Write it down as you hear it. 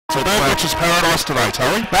Coach's paradise today,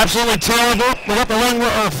 Terry. Absolutely terrible. We've got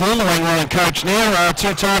the former Langwarrin coach now,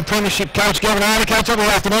 two-time premiership coach, Gavin Arter. Coach, good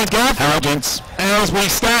afternoon, Gav. Hello, gents. As we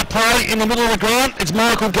start play in the middle of the ground, it's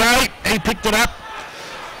Michael Gay. He picked it up.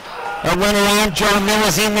 Went around. John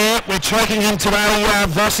Miller's in there. We're tracking him today,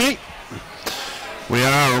 Vossi. We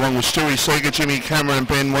are, along with Stewie Seeger, Jimmy Cameron,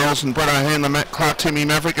 Ben Wells, and Brett O'Hanlon, Matt Clark, Timmy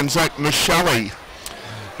Maverick, and Zach Michelli.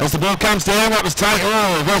 As the ball comes down, that was taken.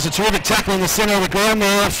 Oh, there's a terrific tackle in the centre of the ground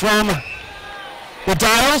there from the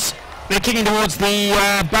Dales. They're kicking towards the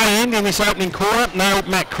bay end in this opening quarter. No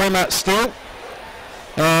Matt Kremer still.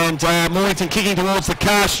 And Mornington kicking towards the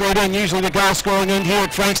Car Street end, usually the goal scoring end here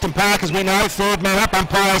at Frankston Park, as we know. Third man up,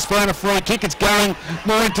 umpires found a free kick. It's going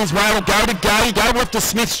Mornington's way. Will go to Gay. Go left to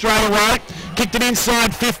Smith straight away. Kicked it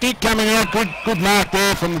inside 50, coming out. Good mark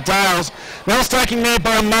there from the Dales. That was taken there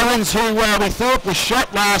by Mullins, who we thought was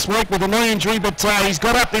shot last week with a knee injury, but he's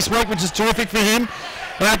got up this week, which is terrific for him.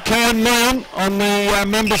 Out came Mann on the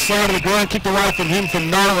member side of the ground, kicked away from him from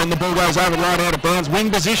Noel, and the ball goes over right out of bounds.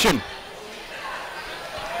 Wing position.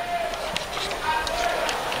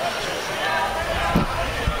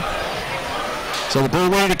 So the ball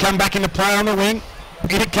ready to come back into play on the wing.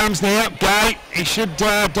 In it comes now. Gay, he should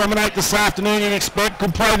dominate this afternoon, you'd expect.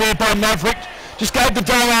 Good play there by Maverick. Just gave the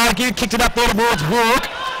Dale argue, kicked it up there towards Walk.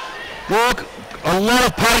 Walk, a lot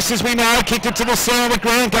of pace as we know, kicked it to the centre of the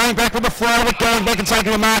ground, going back with the flow, going back and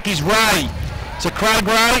taking the mark is Ray. So Craig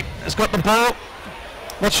Ray has got the ball.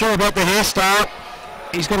 Not sure about the hairstyle.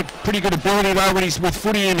 He's got a pretty good ability though when he's with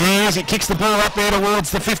footy in hands. He kicks the ball up there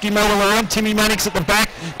towards the 50-metre line. Timmy Mannix at the back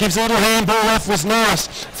gives a little handball off, was nice.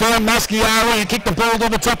 Found Muschiari, he kicked the ball to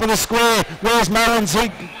the top of the square. Where's Mullins? He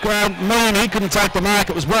couldn't take the mark.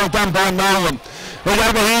 It was well done by Nolan. They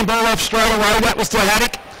gave the handball off straight away. That was to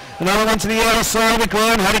Haddock. Another one to the outer side of the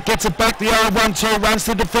ground. Haddock gets it back. The old 1-2 runs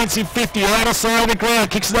to the defensive 50. Outer side of the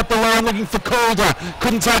ground. Kicks it up the line looking for Calder.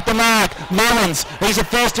 Couldn't take the mark. Mullins. He's the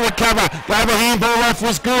first to recover. Gave a handball off.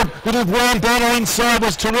 Was good. Little Warren Banner inside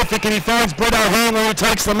was terrific. And he finds Brett O'Hanlon who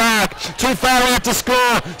takes the mark. Too far out to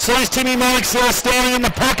score. Sees Timmy Mannix there standing in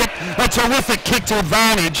the pocket. A terrific kick to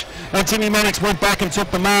advantage. And Timmy Mannix went back and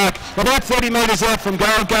took the mark. About 30 metres out from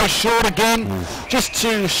goal, goes short again, just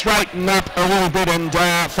to straighten up a little bit and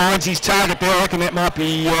finds his target there. I reckon that might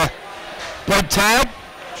be Brad Tabb,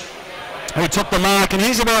 who took the mark, and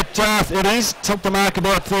he's about, took the mark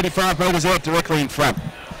about 35 metres out directly in front.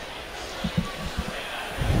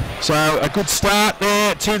 So a good start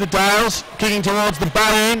there to the Dales, kicking towards the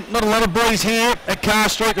bay end. Not a lot of breeze here at Car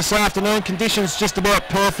Street this afternoon. Conditions just about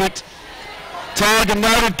perfect. Tag and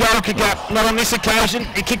noted goal kick up, not on this occasion.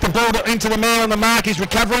 He kicked the ball into the man on the mark. His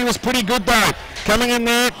recovery was pretty good though. Coming in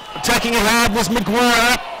there, attacking it hard was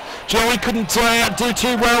Maguire. Joey couldn't do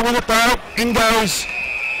too well with it though. In goes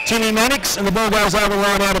Timmy Mannix and the ball goes over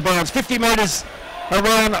right out of bounds. 50 metres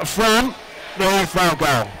around from the Edithvale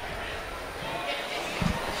goal.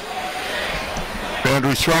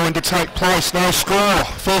 Boundary throw-in to take place, no score.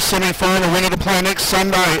 First semi-final winner to play next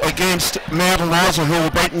Sunday against Mount Eliza, who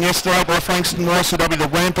were beaten yesterday by Frankston YCW, the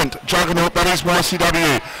rampant juggernaut that is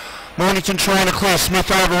YCW. Mornington trying to clear.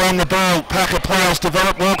 Smith overrun the ball. Packer players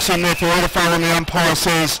develop, walks in there for Edithvale, and the umpire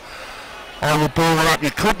says, I will ball it up.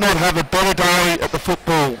 You could not have a better day at the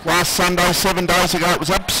football. Last Sunday, 7 days ago, it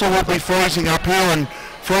was absolutely freezing up here and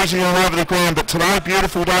freezing all over the ground, but today,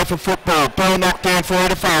 beautiful day for football. Ball knocked down for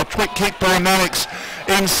Edithvale. Quick kick by Mannix.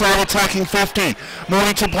 Inside attacking 50.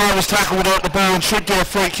 Mornington player was tackled without the ball and should get a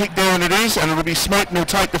free kick there, and it is, and it'll be Smeaton who'll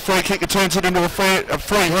take the free kick. It turns it into a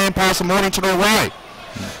free hand pass and Mornington away.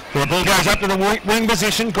 The ball goes up to the wing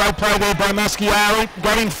position. Great play there by Muschiari.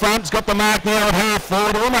 Got in front. He's got the mark now at half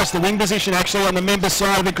forward. Almost the wing position actually on the member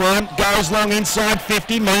side of the ground. Goes long inside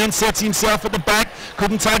 50. Man sets himself at the back.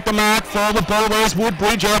 Couldn't take the mark for the ball. There's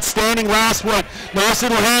Woodbridge. Outstanding last week. Nice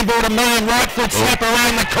little handball to Man. Right foot step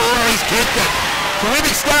around the corner. He's kicked it.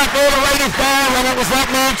 Terrific start there to Edithvale, and it was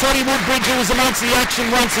that man, Tony Woodbridge, who was amongst the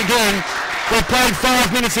action once again. They've played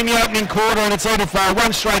 5 minutes in the opening quarter, and it's Edithvale.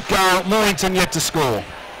 One straight goal. Mornington yet to score.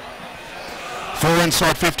 4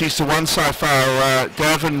 inside 50s to 1 so far,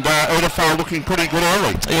 Gav, and Edithvale looking pretty good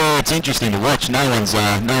early. Yeah, it's interesting to watch. No one's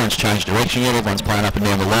changed direction yet. Everyone's playing up and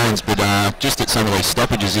down the lines, but just at some of these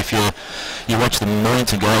stoppages, if you watch the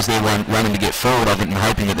Mornington guys, they're running to get forward of it and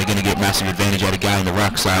hoping that they're going to get massive advantage out of getting the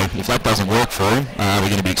ruck. So if that doesn't work for them, we're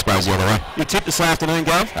going to be exposed the other way. You tip this afternoon,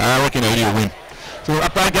 Gav? I reckon Edie will win. So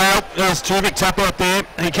up they go. That was a terrific tap out there.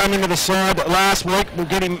 He came into the side last week. We'll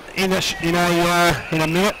get him in a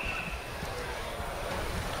minute.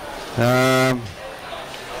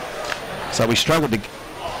 So we struggled to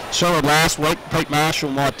Solid last week. Pete Marshall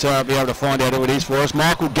might be able to find out who it is for us.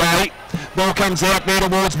 Michael Gay. Ball comes out there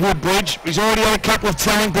towards Woodbridge. He's already had a couple of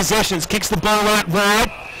telling possessions. Kicks the ball out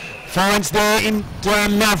wide. Finds there in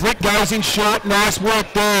Maverick. Goes in short. Nice work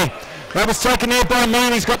there. That was taken there by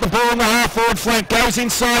Moon. He's got the ball on the half-forward flank. Goes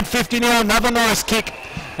inside 50 now. Another nice kick.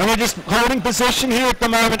 And we're just holding possession here at the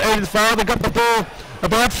moment, Edithvale. They've got the ball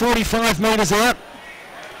about 45 metres out.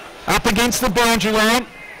 Up against the boundary line.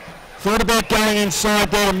 Thought about going inside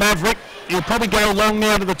there to Maverick. He'll probably go long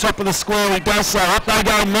now to the top of the square. He does so. Up they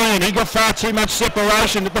go Moon. He got far too much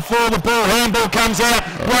separation before the ball. Handball comes out.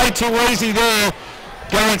 Way too easy there.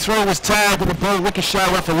 Going through was tagged, but the ball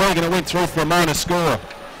ricocheted off the leg and it went through for a minor score.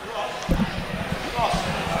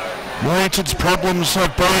 Mornington's problems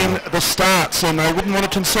have been the starts, and they wouldn't want to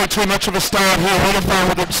concede too much of a start here.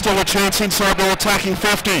 Edithvale with still a chance inside their attacking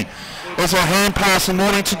 50. There's a hand pass, and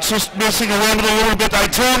Mornington just messing around it a little bit. They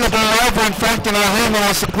turn the ball over, in fact, and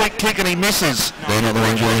O'Hanlon's a quick kick, and he misses. They're not the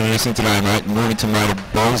ones you're missing today, mate. Mornington made a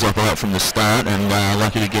balls up right from the start, and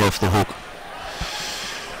lucky to get off the hook.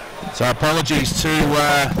 So apologies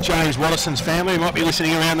to James Watterson's family, who might be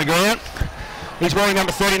listening around the ground. He's wearing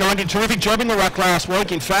number 39, did a terrific job in the ruck last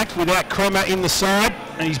week, in fact, without Kremer in the side.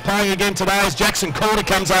 And he's playing again today as Jackson Calder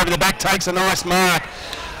comes over the back, takes a nice mark.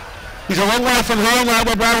 He's a long way from home, though,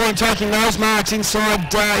 but rather than taking those marks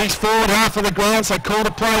inside his forward half of the ground. So Calder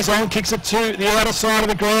plays on, kicks it to the outer side of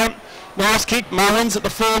the ground. Nice kick. Mullins at the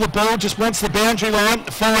fore of the ball, just wants the boundary line,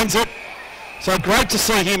 finds it. So great to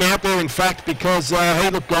see him out there, in fact, because he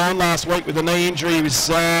looked gone last week with a knee injury. He was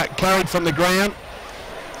carried from the ground.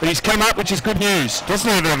 But he's come up, which is good news. Doesn't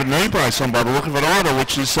even have a knee brace on by the look of it either,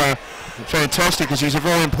 which is fantastic, because he's a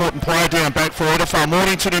very important player down back for Edithvale.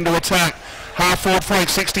 Mornington into attack. Half-forward flank,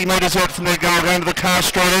 60 metres out from their goal, going to the car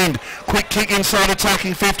straight end. Quick kick inside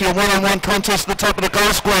attacking 50, a one-on-one contest at the top of the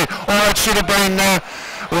goal square. Oh, it should have been...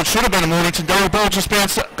 Well, it should have been a Mornington goal. The ball just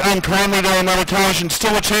bounced unkindly there on that occasion.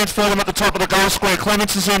 Still a chance for them at the top of the goal square.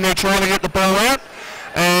 Clements is in there trying to get the ball out.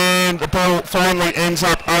 And the ball finally ends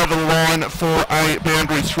up over the line for a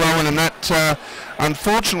boundary throw-in, and that,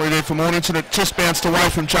 unfortunately there for Mornington, it just bounced away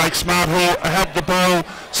from Jake Smart, who had the ball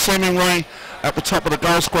seemingly at the top of the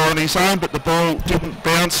goal square on his own, but the ball didn't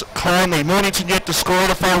bounce kindly. Mornington yet to score it,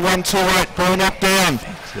 1-2-8, ball knocked down.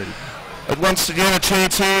 But once again a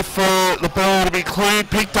chance here for the ball to be cleared,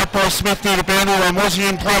 picked up by Smith near the boundary line. Was he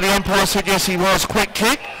in play? The umpire said yes he was. Quick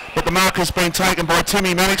kick. But the mark has been taken by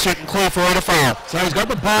Timmy Mannix, who can clear for Edithvale. So he's got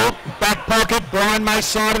the ball, back pocket, Brian May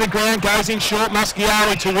side of the ground, goes in short.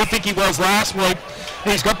 Muschiari, terrific he was last week.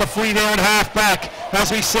 He's got the free there at half back.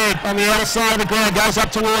 As we said, on the outer side of the ground, goes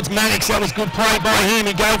up towards Mannix. That was good play by him.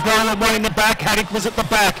 He gave Garland one in the back. Haddock was at the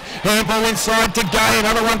back. Handball inside to Gay.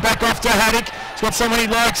 Another one back off to Haddock. He's got someone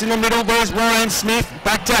he likes in the middle. There's Ryan Smith.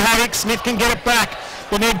 Back to Haddock. Smith can get it back.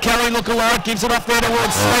 The Ned Kelly look-alike gives it off there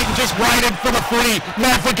towards Slayton, just waited for the footy.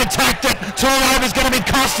 Maverick attacked it. Turnover's going to be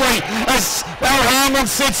costly as O'Hanlon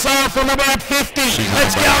sets off from about 50.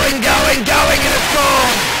 It's going, and it's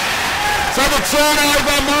gone. So the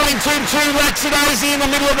turnover, Mornington 2, Laxidasi in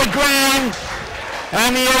the middle of the ground.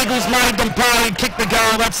 And the Eagles made them pay, kicked the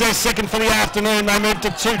goal. That's their second for the afternoon. They moved to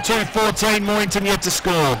 2-2-14. Mornington yet to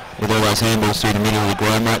score. With all those handballs through the middle of the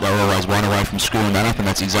ground, mate, they were always one away from screwing that up, and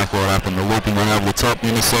that's exactly what happened. The looping went over the top,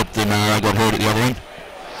 intercept, and they got hurt at the other end.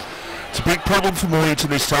 It's a big problem for Mornington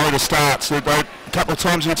this time to start. So a couple of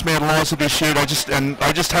times against Mount Eliza this year, they just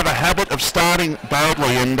have a habit of starting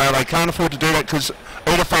badly, and they can't afford to do that because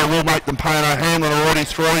Edithvale will make them pay. And O'Hanlon already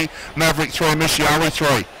 3, Maverick 3, Mischiari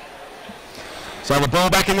 3. So the ball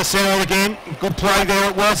back in the centre again. Good play there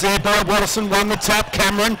it was there by Watterson. Won the tap.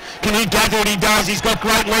 Cameron, can he gather it? He does. He's got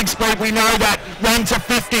great leg speed. We know that. Run to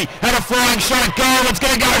 50. Had a flying shot at goal. It's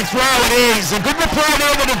going to go through. It is. A good reply there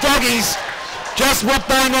to the Doggies. Just what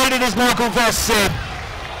they needed, as Michael Voss said.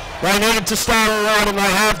 They needed to start all right, and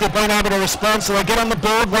they have. They've been able to respond. So they get on the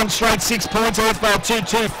board. 1 straight 6 points. Edithvale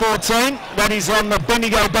 2-2-14. That is on the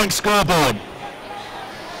Bendigo Bank scoreboard.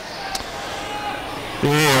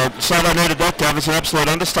 Yeah, so they needed that, Gav. It's an absolute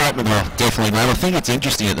understatement. Oh, definitely, mate. I think it's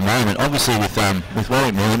interesting at the moment. Obviously, with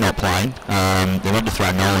Warwick Miller not playing, they've had to throw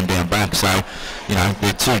Nolan down back. So, you know,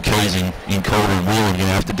 they're two keys in Calder and Whelan. You're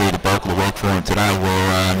going to have to do the bulk of the work for him today,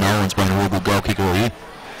 where Nolan's been a real good goal kicker all year.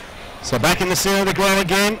 So back in the centre of the ground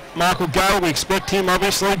again, Michael Gale. We expect him,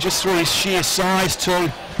 obviously, just through his sheer size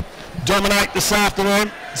to dominate this afternoon.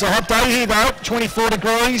 It's a hot day here, though. 24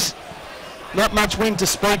 degrees. Not much wind to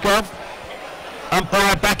speak of.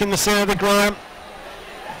 Umpire back in the centre of the ground.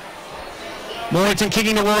 Mornington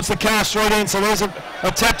kicking towards the car straight in, so there's a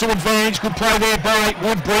tap to advantage. Good play there by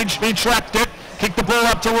Woodbridge. He trapped it. Kicked the ball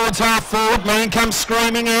up towards half forward. Man comes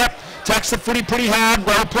screaming out. Attacks the footy pretty hard.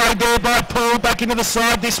 Well played there by Paul. Back into the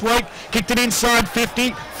side this week. Kicked it inside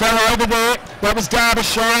 50. Fell over there. That was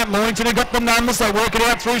Derbyshire. Mornington had got the numbers. They work it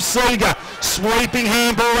out through Seeger. Sweeping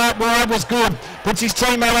handball out wide was good. Puts his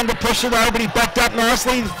teammate under pressure though, but he backed up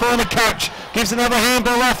nicely. The former coach gives another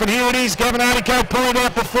handball off, and here it is. Gavin Artico pointed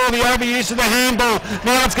out before the overuse of the handball.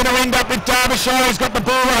 Now it's going to end up with Derbyshire, who's got the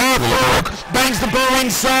ball at half forward. Bangs the ball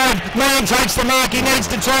inside. Mann takes the mark. He needs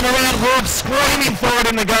to turn around. Ward screaming for it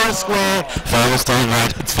in the goal square. Finals time,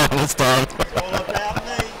 mate. It's finals time.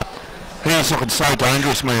 He's looking so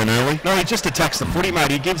dangerous, man, early. No, he just attacks the footy,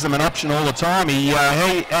 mate. He gives them an option all the time. He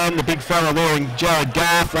and the big fella there, and Jared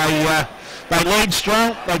Garth, they lead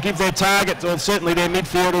strong. They give their target, or certainly their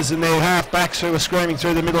midfielders and their half-backs who are screaming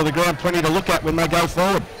through the middle of the ground, plenty to look at when they go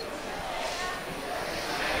forward.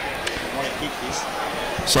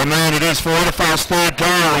 So, man, it is for Edithvale's third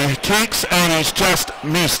goal. He kicks and he's just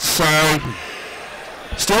missed. So,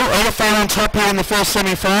 still Edithvale on top here in the first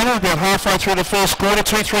semi-final. About halfway through the first quarter.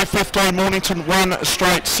 2-3-15, Mornington 1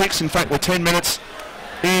 straight 6. In fact, we're 10 minutes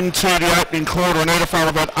into the opening quarter, and Edithvale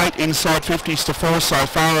about 8 inside 50s to 4 so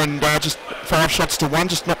far, and just 5 shots to 1,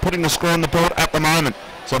 just not putting the score on the board at the moment.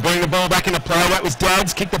 So bring the ball back into play. That was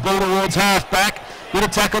Dads. Kicked the ball towards half-back. Good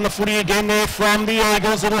attack on the footy again there from the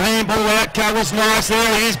Eagles. Little handball out. Covers nice.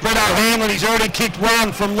 There he is, Brett O'Hanlon. He's already kicked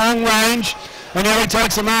one from long range. And now he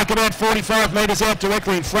takes a mark about 45 metres out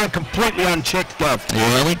directly in front, completely unchecked, Gov.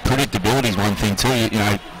 Yeah, I think predictability is one thing too. You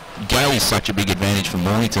know, Gale is such a big advantage for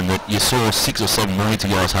Mornington that you saw 6 or 7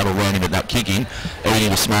 Mornington guys huddle around him at that kicking. Edie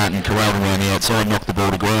was smart and corralled him around the outside, knocked the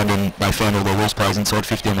ball to ground, and they found all their wheels plays inside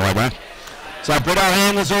 50 on the way back. So Brett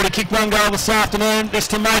O'Hanlon's already kicked 1 goal this afternoon. This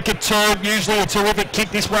to make it 2. Usually a terrific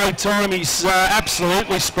kick this way time. He's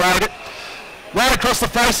absolutely sprayed it. Right across the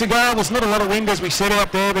face of goal. There's not a lot of wind as we said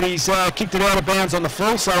out there, but he's kicked it out of bounds on the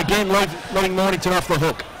full. So again, letting Mornington off the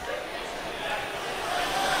hook.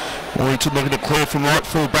 Mornington looking to clear from right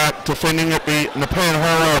full back, defending at the Nepean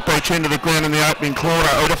Horror beach end of the ground in the opening quarter.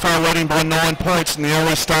 Edithvale leading by 9 points in the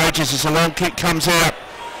early stages as a long kick comes out.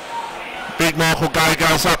 Big Michael Gay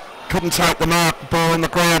goes up. Couldn't take the mark. Ball on the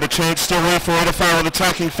ground. A chance still here for Edithvale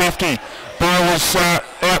attacking 50. Ball was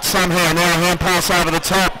out somehow. Now a hand pass over the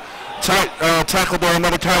top. Tackled there on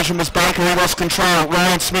that occasion was Baker. He lost control.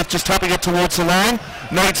 Ryan Smith just tapping it towards the line.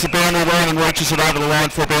 Needs the boundary line and reaches it over the line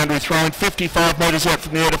for a boundary throw. 55 metres out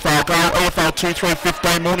from the Edithvale goal. Edithvale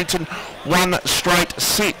 2-3-15. Mornington 1 straight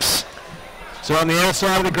 6. So on the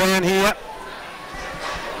outside of the ground here.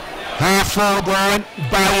 Half forward line,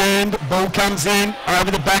 bay end, ball comes in, over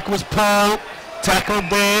the back was Paul, tackled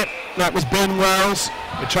there, that was Ben Wells.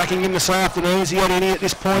 We're tracking him this afternoon. Has he had any at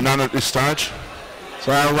this point? None at this stage.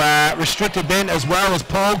 So restricted then as well as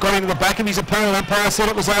Paul got into the back of his opponent. Umpire said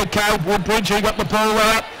it was okay. Woodbridge, he got the ball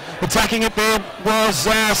out. Attacking it there was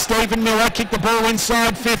Stephen Miller, kicked the ball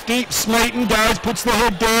inside 50. Smeaton goes, puts the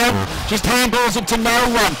head down, just handballs it to no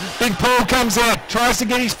one. Big Paul comes out, tries to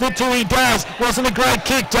get his foot to, he does. Wasn't a great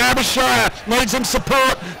kick. Derbyshire needs some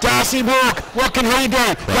support. Darcy Walk, what can he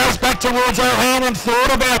do? Goes back towards O'Hanlon,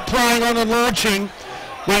 thought about playing on and launching.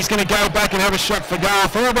 He's going to go back and have a shot for goal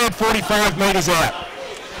for about 45 metres out.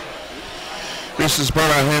 This is Brett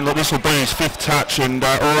O'Hanlon. This will be his 5th touch, and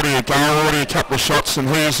already a goal, already a couple of shots, and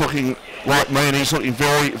he's looking like me, and he's looking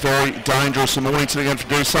very, very dangerous. And Mornington going to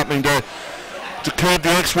do something to curb the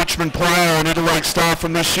ex-Richmond player and interleague star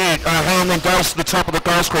from this year. O'Hanlon goes to the top of the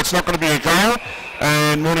goal square. It's not going to be a goal,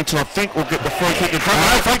 and Mornington, I think, will get the free kick.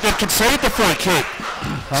 I think they've conceded the free kick.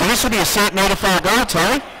 So this will be a certain Edithvale goal,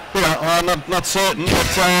 Tony. Yeah, I'm not certain,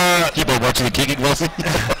 but You've been watching the kicking, wasn't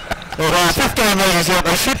it? Well, 15 metres out,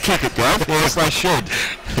 they should kick it, Gav. yes, they should.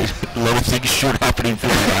 A lot of things should happen in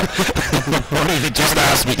football. What if you just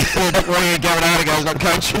asked me? What are you going out? He goes, not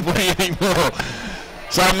coaching for you anymore.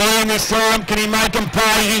 So Mann this time, can he make him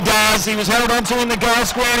pay? He does. He was held onto in the goal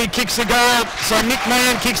square and he kicks a goal. So Nick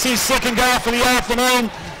Mann kicks his 2nd goal for the afternoon.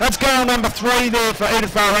 That's goal number 3 there for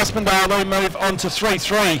Edithvale Aspendale. They move on to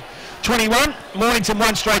 3-3. 21, Mornington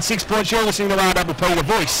 1 straight 6 points. You're listening to RWP, the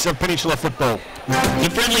voice of Peninsula football. The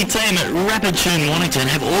friendly team at Rapid Tune Mornington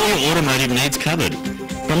have all your automotive needs covered.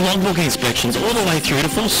 From logbook inspections all the way through to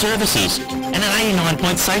full services. And an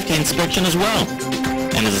 89-point safety inspection as well.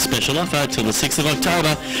 And as a special offer till the 6th of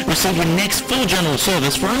October, receive your next full general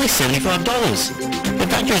service for only $75. The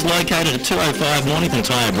factory is located at 205 Mornington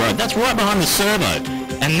Tyre Road. That's right behind the servo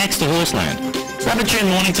and next to Horseland. Rapid Tune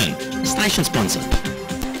Mornington, station sponsor.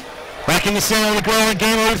 Back in the centre of the ground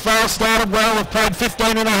again, Edithvale started well. They've played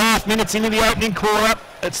 15.5 minutes into the opening quarter.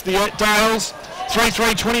 It's the Dales.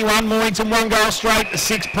 3-3-21, Mornington 1 goal straight,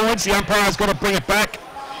 6 points. The umpire's got to bring it back.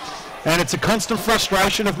 And it's a constant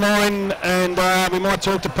frustration of mine, and we might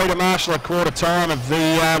talk to Peter Marshall at quarter time of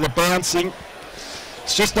the bouncing.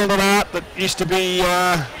 It's just not an art that used to be,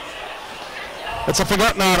 it's a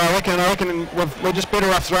forgotten art, I reckon we're just better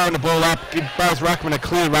off throwing the ball up, give both ruckmen a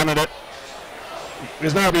clear run at it.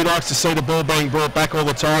 There's nobody who likes to see the ball being brought back all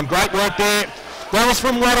the time. Great work there. That was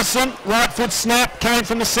from Watterson. Right foot snap, came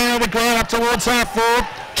from the centre of the ground up towards half forward.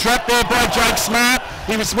 Trapped there by Jake Smart.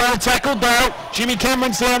 He was well tackled though. Jimmy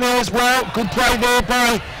Cameron's down there as well. Good play there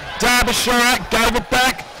by Derbyshire. Gave it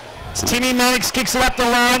back. It's Timmy Mannix, kicks it up the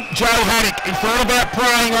line. Joe Haddock, he thought about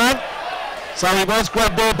praying on. So he was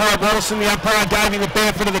grabbed there by Watterson. The umpire gave him the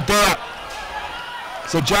benefit of the doubt.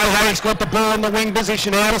 So Joe Haddock's got the ball in the wing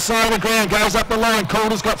position, outer side of the ground, goes up the line.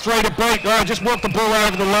 Calder's got 3 to beat. Oh, just walked the ball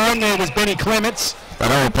over the line there was Benny Clements. They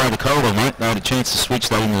don't want to play the Calder, mate. They had a chance to switch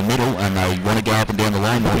that in the middle, and they want to go up and down the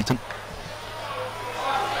line, Mornington.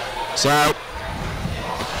 So,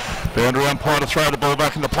 boundary umpire to throw the ball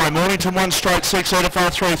back into play. Mornington 1 straight 6,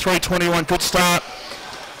 Edithvale 3-3-21. Good start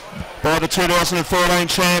by the 2013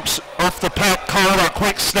 champs. Off the pack, Calder,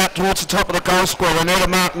 quick snap towards the top of the goal square. They need a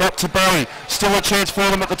mark not to be. Still a chance for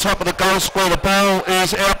them at the top of the goal square. The ball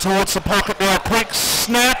is out towards the pocket now. Quick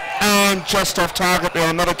snap and just off target there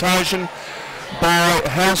on that occasion by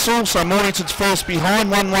Housel. So Mornington's first behind,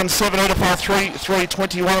 1-1-7, Edithvale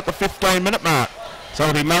 3-3-21 at the 15-minute mark. So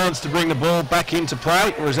it'll be Mullins to bring the ball back into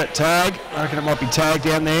play, or is that tag? I reckon it might be tag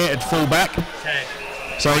down there at full back. Tag.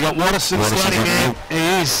 So you got Watterson standing there.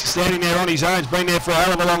 He is standing there on his own. He's been there for a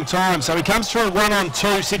hell of a long time. So he comes through a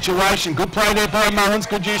 1-on-2 situation. Good play there by Mullins.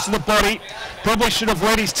 Good use of the body. Probably should have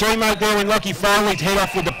led his teammate there when Lockie Foley'd head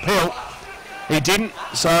off with the pill. He didn't.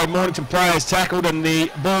 So Mornington players tackled and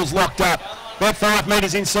the ball's locked up. About 5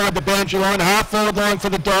 metres inside the boundary line. Half forward line for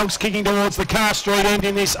the Dogs, kicking towards the Car Street end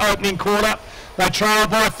in this opening quarter. They trail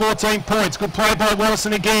by 14 points. Good play by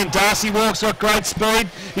Watterson again. Darcy Walk's got great speed.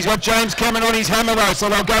 He's got James Cameron on his hammer though, so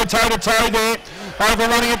they'll go toe-to-toe there.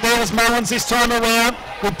 Overrunning it there was Mullins this time around.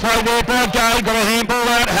 Good play there by Gay. Got a handball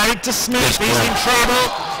out. Haddock to Smith. He's in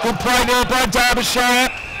trouble. Good play there by Derbyshire.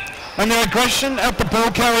 And the aggression at the ball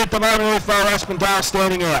carrier at the moment with Aspendale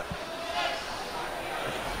standing out.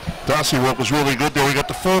 Darcy Walk was really good there. We got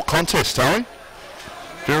the 4 contest, Tony.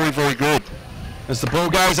 Very, very good. As the ball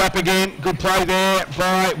goes up again, good play there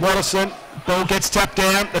by Watterson. Ball gets tapped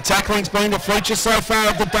down. The tackling's been the feature so far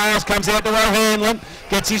of the Dales. Comes out to O'Hanlon.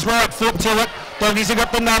 Gets his right foot to it. Doggies have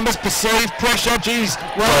got the numbers. Perceived pressure. Geez,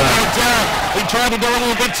 O'Dell. He tried to do a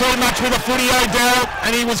little bit too much with a footy, O'Dell,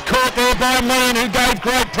 and he was caught there by a man who gave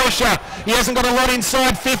great pressure. He hasn't got a lot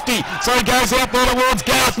inside 50, so he goes out there towards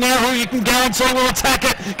Gareth now, who you can guarantee will attack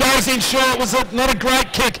it. Goes in short. Was not a great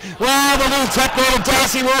kick. Wow, the little tap there to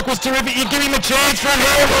Darcy Walk was terrific. You give him a chance from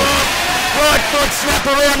here. Right foot snap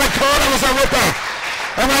around the corner was a ripper.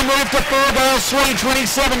 And they move to 4 goals,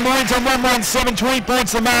 3-27 Mornington, 1-1-7, 20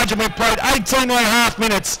 points the margin. We've played 18.5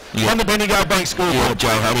 minutes on the Bendigo Bank scoreboard. Yeah, Joe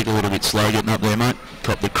Haddock a little bit slow getting up there, mate.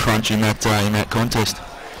 Caught the crunch in that contest.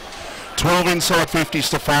 12 inside 50s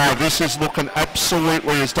to 5. This is looking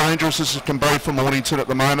absolutely as dangerous as it can be for Mornington at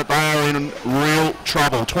the moment. They are in real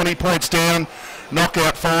trouble. 20 points down,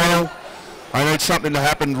 knockout final. They need something to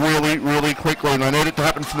happen really, really quickly, and they need it to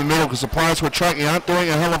happen from the middle because the players we're tracking aren't doing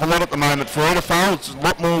a hell of a lot at the moment. For Edithvale, it's a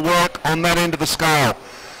lot more work on that end of the scale.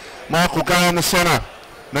 Michael Gay in the centre.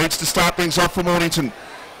 Needs to start things off for Mornington.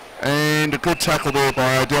 And a good tackle there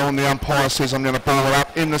by Odell, and the umpire says I'm going to ball it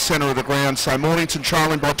up in the centre of the ground. So Mornington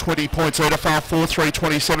trailing by 20 points. Edithvale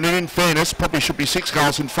 4-3-27. And in fairness, probably should be 6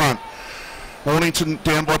 goals in front. Mornington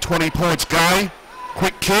down by 20 points. Gay,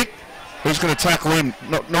 quick kick. Who's going to tackle him?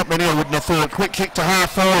 Not many, I wouldn't have thought. Quick kick to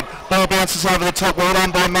half forward. Ball bounces over the top. Well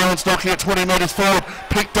done by Mullins, knocking it 20 metres forward.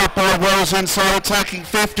 Picked up by Wells inside, attacking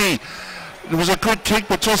 50. It was a good kick,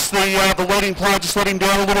 but just the leading player just let him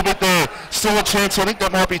down a little bit there. Still a chance. I think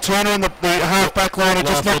that might be Turner in the half-back line. He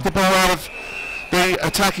just knocked the ball out of the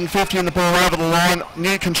attacking 50 and the ball over the line.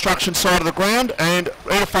 Near construction side of the ground. And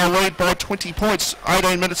Edithvale lead by 20 points.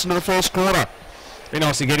 18 minutes into the first quarter. Be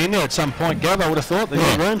nice to get in there at some point, Gav, I would have thought. The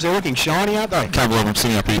new rooms, they're looking shiny, aren't they? Can't believe I'm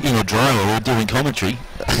sitting up in a dryer or doing commentary.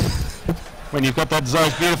 When you've got those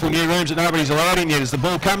beautiful new rooms that nobody's allowed in yet as the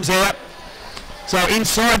ball comes out. So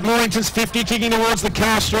inside Mornington's 50, kicking towards the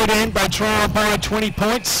Car Street end. They trail by 20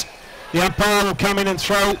 points. The umpire will come in and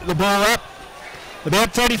throw the ball up.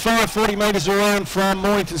 About 35-40 metres around from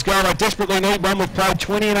Mornington's goal. They desperately need one. We've played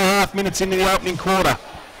 20.5 minutes into the opening quarter.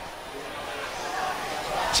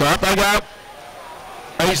 So up they go.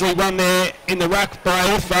 Easily won there in the ruck by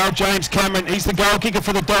Edithvale. James Cameron, he's the goal kicker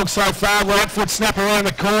for the Dogs so far. Right foot snap around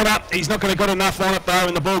the corner. He's not going to got enough on it though,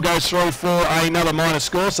 and the ball goes through for another minor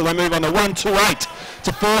score. So they move on to 1-2-8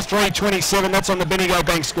 to 4-3-27. That's on the Bendigo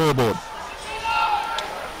Bank scoreboard.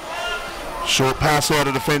 Short pass out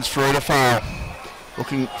of defence for Edithvale.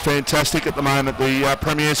 Looking fantastic at the moment. The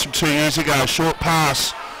premiers from 2 years ago. Short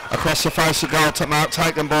pass across the face of goal to mark,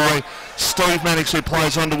 taken by Steve Mannix, who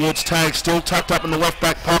plays on towards tag. Still tucked up in the left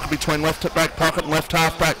back pocket between left back pocket and left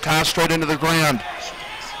half back. Car straight into the ground.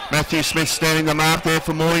 Matthew Smith standing the mark there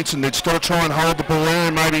for Mornington. They'd still try and hold the ball there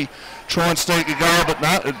and maybe try and sneak a goal, but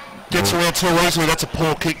no, it gets around too easily. That's a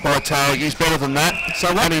poor kick by Taylor. He's better than that,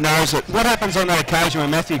 and he knows it. What happens on that occasion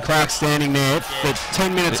when Matthew Clark's standing there for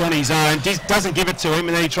 10 minutes on his own, doesn't give it to him,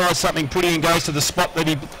 and then he tries something pretty and goes to the spot that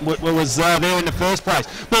he was there in the first place.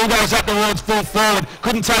 Ball goes up towards full forward.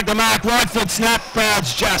 Couldn't take the mark. Right foot snap.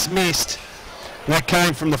 Bounds just missed. That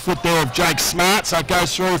came from the foot there of Jake Smart, so it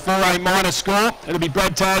goes through for a minor score. It'll be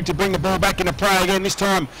Brad Tagg to bring the ball back into play again. This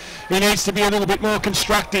time he needs to be a little bit more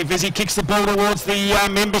constructive as he kicks the ball towards the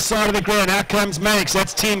member side of the ground. Out comes Mannix.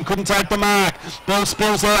 That's Tim. Couldn't take the mark. Ball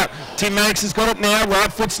spills out. Tim Mannix has got it now.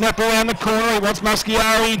 Right foot snap around the corner. He wants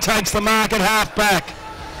Muschiari. He takes the mark at half back.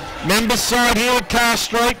 Member side here at Car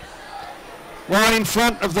Street. Right in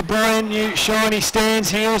front of the brand new shiny stands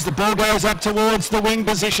here as the ball goes up towards the wing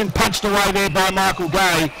position, punched away there by Michael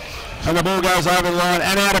Gay, and the ball goes over the line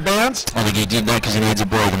and out of bounds. I think he did that because he needs a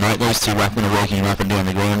breather, mate. Those two ruckmen are working him up and down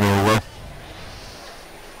the ground real well.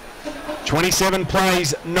 27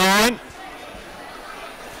 plays 9.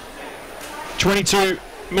 22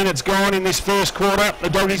 minutes gone in this first quarter. The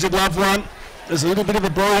Doggies have loved one. There's a little bit of a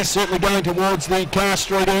breeze certainly going towards the Car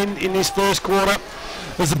Street end in this first quarter.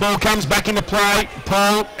 As the ball comes back into play,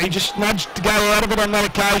 Paul, he just nudged to go out of it on that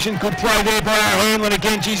occasion. Good play there by O'Hanlon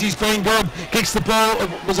again. Geez, he's been good. Kicks the ball. It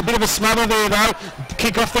was a bit of a smother there though.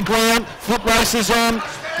 Kick off the ground. Foot races on.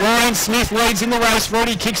 Ryan Smith leads in the race for it.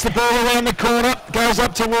 He kicks the ball around the corner. Goes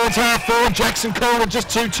up towards half forward. Jackson Calder just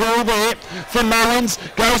too tall there for Mullins.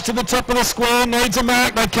 Goes to the top of the square. Needs a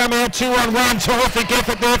mark. They come out 2-on-1. Terrific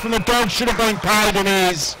effort there from the Dogs. Should have been paid and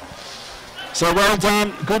is. So well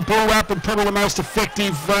done, good ball up and probably the most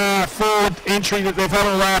effective forward entry that they've had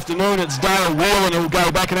all afternoon. It's Dale Whelan who'll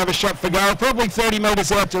go back and have a shot for goal, probably 30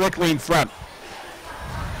 metres out directly in front.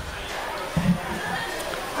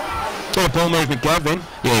 Ball movement, Gav, then.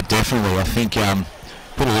 Yeah, definitely. I think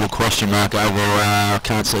put a little question mark over, I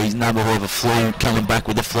can't see his number, whoever flew, coming back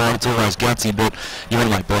with the fly. It's always gutsy, but you want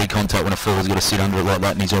to make body contact when a forward's got to sit under it like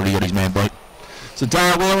that, and he's already got his man beat. So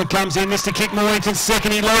Dale Whelan comes in, missed a kick, Mornington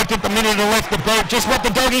second. He liked it the minute he left the boat. Just what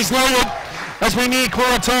the Doggies needed as we near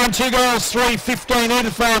quarter time. 2 goals, 3-15.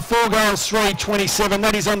 Edithvale, 4 goals, 3-27.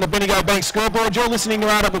 That is on the Bendigo Bank scoreboard. You're listening to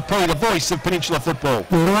RWP, the voice of Peninsula football.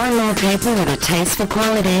 More and more people with a taste for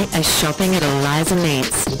quality are shopping at Eliza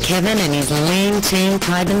Meats. Kevin and his lean team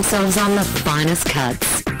pride themselves on the finest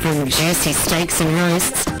cuts, from juicy steaks and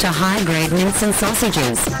roasts to high-grade mince and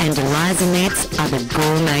sausages. And Eliza Meats are the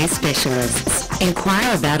gourmet specialists.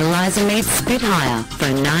 Inquire about Eliza Meats Spit Hire for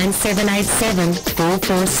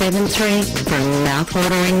 9787-4473 for a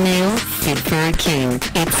mouth-watering meal fit for a king.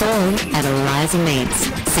 It's all at Eliza Meats.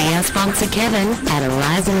 See our sponsor Kevin at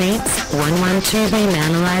Eliza Meats, 112B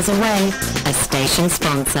Mount Eliza Way, a station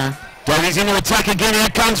sponsor. Doggies into attack again.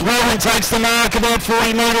 Out comes Whelan, takes the mark about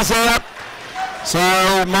 40 metres out. So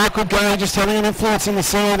Michael Gay just having an influence in the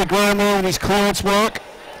centre of the ground there with his clearance work.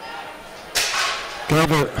 Gave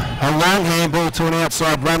a long handball to an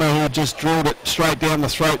outside runner who just drilled it straight down the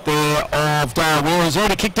throat there of Dale Whelan. He's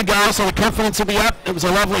already kicked a goal, so the confidence will be up. It was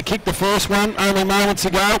a lovely kick, the first one, only moments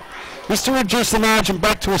ago. Just to reduce the margin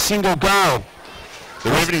back to a single goal.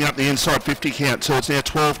 They're evening up the inside 50 count, so it's now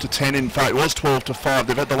 12-10 in favour. It was 12-5.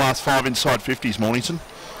 They've had the last 5 inside 50s, Mornington.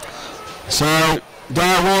 So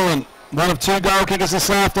Dale Whelan, one of 2 goal kickers this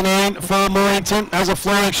afternoon for Mornington, has a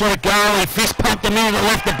flying shot at goal. He fist pumped the minute it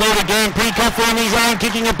left the boot again. Pretty confident in his own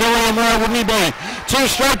kicking ability, and why wouldn't he be? 2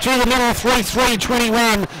 straight through the middle,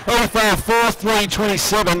 3-3-21. Edithvale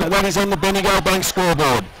 4-3-27. That is on the Bendigo Bank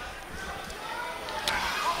scoreboard.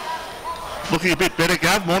 Looking a bit better,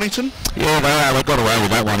 Gav, Mornington? Yeah, they are. They got away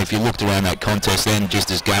with that one. If you looked around that contest then,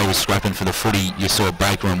 just as Gay was scrapping for the footy, you saw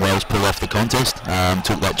Baker and Wells pull off the contest.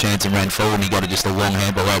 Took that chance and ran forward, and he got just a long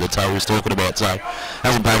handball out that Taylor was talking about. So,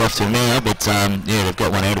 hasn't paid off till now, but yeah, they've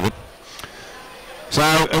got one out of it. So,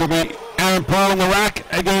 it'll be Aaron Paul in the rack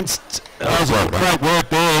against... great work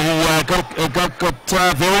there. He got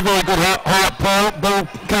very, very good height. Paul. Ball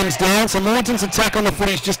comes down. So Mornington's attack on the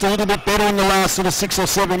footy is just a little bit better in the last sort of 6 or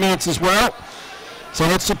 7 minutes as well. So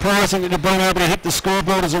it's surprising that they've been able to hit the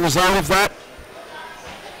scoreboard as a result of that.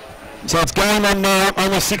 So it's game on now,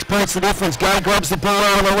 only 6 points the difference. Gay grabs the ball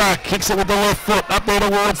out of the rack, kicks it with the left foot, up there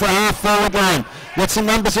towards the half-forward line. Got some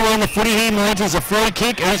numbers around the footy here, Mornington's a free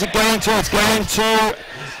kick. Who's it going to? It's going to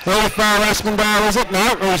Edithvale, Aspendale, is it?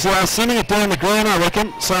 No, or is sending it down the ground, I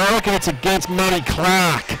reckon. So I reckon it's against Matty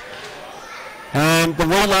Clark. And the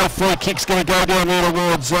reload free kick's going to go down there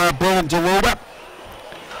towards Brian DeWalder.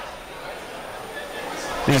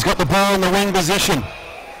 He's got the ball in the wing position.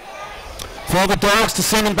 For the Dogs to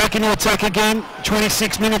send him back into attack again.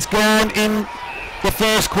 26 minutes gone in the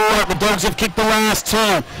first quarter. The Dogs have kicked the last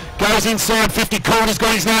two. Goes inside 50. Calder's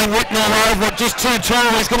got his name written all over it. Just too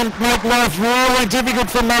tall. He's going to make life really difficult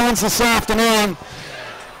for Mullins this afternoon.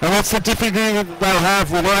 And that's the difficulty that they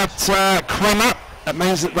have without Kremer. That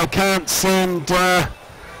means that they can't send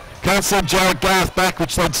Jared Garth back,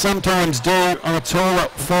 which they'd sometimes do on a taller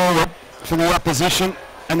forward for the opposition.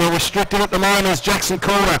 And they're restricted at the moment as Jackson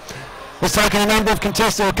Calder has taken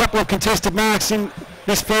a couple of contested marks in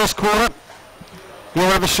this first quarter. He'll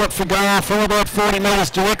have a shot for goal from about 40 metres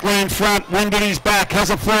directly in front. Winded his back,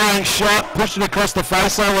 has a flying shot, pushed it across the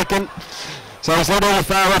face, I reckon. So he's let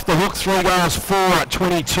Edithvale off the hook, 3 goals,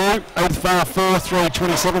 4-22. Edithvale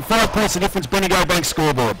 4-3-27. 5 points the difference, Bendigo Bank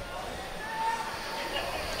scoreboard.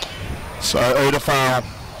 So Edithvale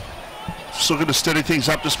still going to steady things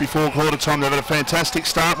up just before quarter time. They've had a fantastic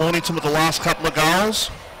start. Mornington with the last couple of goals.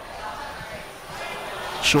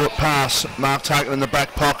 Short pass, Mark taken in the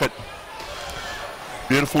back pocket.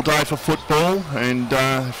 Beautiful day for football, and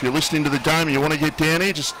if you're listening to the game and you want to get down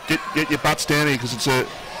here, just get your butts down here, because it's a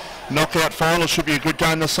knockout final. Should be a good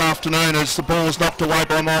game this afternoon, as the ball was knocked away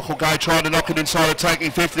by Michael Gay, trying to knock it inside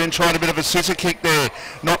attacking 50, then tried a bit of a scissor kick there,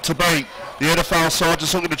 not to beat. The Edithvale side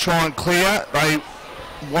just looking to try and clear. They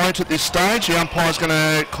won't at this stage. The umpire's going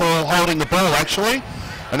to call holding the ball actually,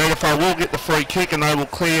 and Edithvale will get the free kick and they will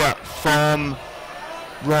clear from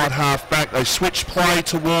right half back. They switch play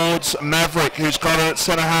towards Maverick, who's got it at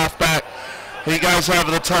centre half back. He goes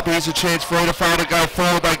over the top. Here's a chance for Edithvale to go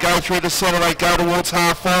forward. They go through the centre. They go towards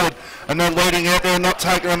half forward, and they're leading out there, not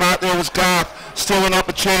taking a mark. There was Garth. Still an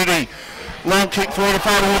opportunity. Long kick for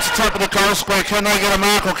Edithvale towards the top of the goal square. Can they get a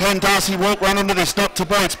mark, or can Darcy Walk run into this? Not to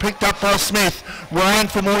be. It's picked up by Smith. Ryan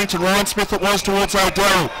for Mornington. Ryan Smith it was towards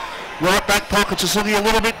Odell. Right back pocket. Just looking a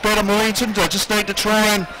little bit better, Mornington. They just need to try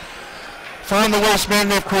and find the West man.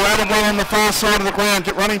 They've created one on the far side of the ground.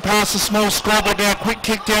 Get running past the small scoreboard now. Quick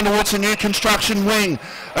kick down towards the new construction wing.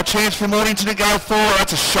 A chance for Mornington to go forward.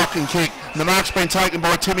 That's a shocking kick. And the mark's been taken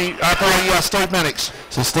by Steve Mannix.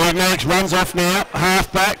 So Steve Mannix runs off now.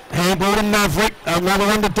 Half back. Handball to Maverick. Another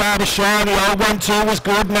one to Derbyshire. The old 1-2 was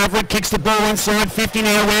good. Maverick kicks the ball inside 50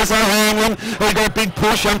 now. Where's O'Hanlon? He got a big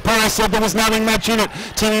push. Umpire said there was nothing much in it.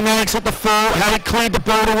 Timmy Mannix at the full. Had it cleared the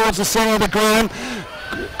ball towards the centre of the ground.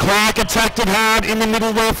 Clark attacked it hard in the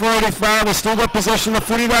middle there for Edithvale. They've still got possession of the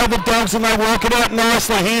footy though, the Dogs, and they work it out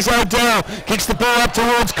nicely. Here's Odell. Kicks the ball up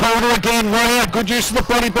towards Calder again. Right out. Good use of the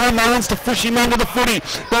body by Mullins to push him under the footy.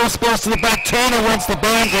 Ball spills to the back. Turner wants the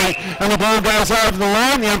boundary, and the ball goes over the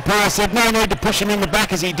line. The umpire said no need to push him in the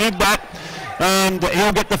back as he did that. And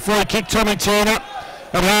he'll get the free kick. Tommy Turner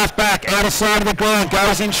at half back, outer side of the ground.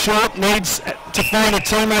 Goes in short. Needs to find a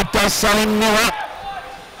teammate. Does so in Miller.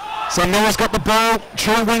 So Miller's got the ball,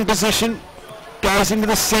 true wing position, goes into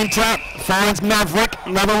the centre, finds Maverick,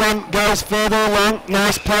 another one goes further along,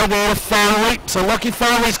 nice play there to Foley. So Lockie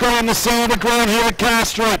Foley's got on the side of the ground here at Carr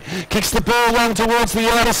Street, kicks the ball along towards the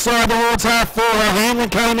outer side, towards half forward. Hanlon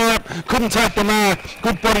came out, couldn't take the mark,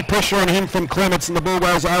 good body pressure on him from Clements, and the ball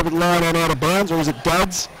goes over the line and out of bounds, or is it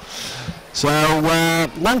Duds? So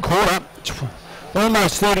one quarter,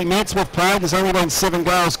 almost 30 minutes we've played, there's only been 7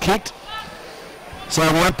 goals kicked. So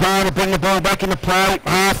the umpire to bring the ball back into play.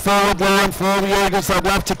 Half forward line for the Eagles. They'd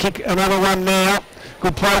love to kick another one now.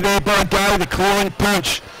 Good play there by Gay, the clearing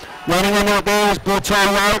punch. Running into it there is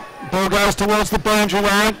Bortolo. Ball goes towards the boundary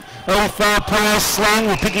line. Edithvale player slung.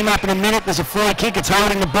 We'll pick him up in a minute. There's a free kick. It's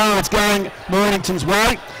holding the ball. It's going Mornington's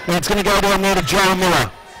way. And it's going to go down there to Joel Miller.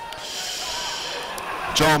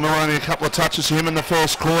 Joel Miller, only a couple of touches to him in the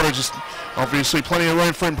first quarter. Just obviously plenty of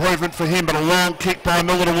room for improvement for him, but a long kick by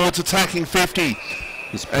Miller towards attacking 50.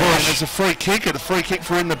 And there's a free kick, and a free kick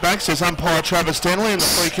for in the back, says umpire Travis Stenley, and the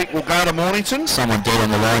free kick will go to Mornington. Someone dead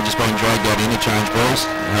on the line, just being dragged out interchange balls.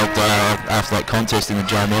 Helped after that contest in the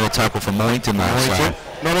Joe Miller tackle from Mornington though. So.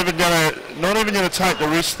 Not even going to take the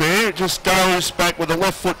risk there. It just goes back with the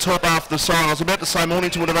left foot top after the side. I was about to say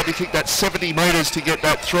Mornington would have had to kick that 70 metres to get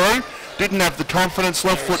that through. Didn't have the confidence.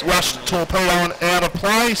 Left foot rushed torpedo and out of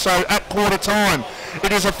play. So at quarter time,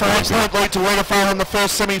 it is a 5-point lead to Edithvale in the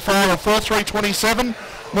first semi-final. 4-3-27.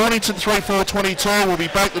 Mornington 3-4-22. We'll be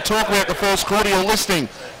back to talk about the first quarter. You're listening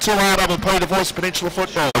to RWP, the voice of Peninsula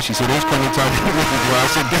football. She said, who's coming to take it with you? I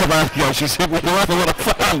said, go back. She said, we'll have a lot of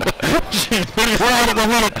fun. She's pretty right at the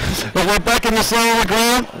minute. But we're back in the centre of the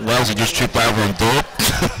ground. Wellsy just tripped over on dirt.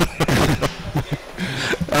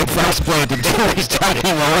 And face planted. He's taking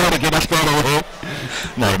him a while to get up out of the hill.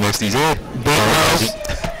 Might have messed his head.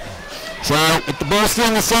 So, if the ball's still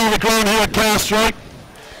in the centre of the ground here at Carr Street,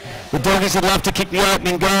 the Doggies would love to kick the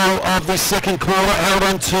opening goal of this second quarter. Held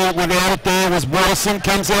on to it without it there was Watterson.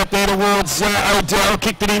 Comes out there towards Odell.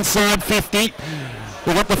 Kicked it inside 50.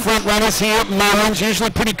 We've got the front runners here. Mullins, usually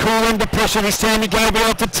pretty cool under pressure. This time he gave it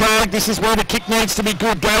out to Tag. This is where the kick needs to be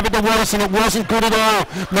good. Gave it to Watterson. It wasn't good at all.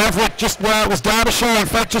 Maverick just, it was Derbyshire. In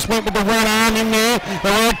fact, just went with the one arm in there.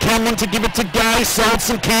 Allowed Cameron to give it to Gay. Sold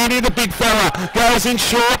some candy. The big fella goes in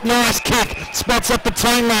short. Nice kick. Spots up the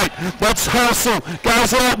teammate. That's Hassel.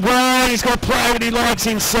 Goes out wide. He's got to play what he likes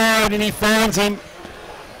inside, and he finds him.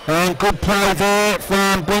 And good play there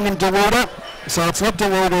from Brendan DeWater. So it's not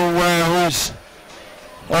DeWater who's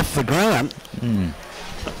off the ground,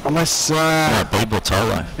 unless Big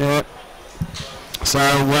Bottolo. Yeah. So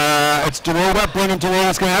it's DeWater. Brendan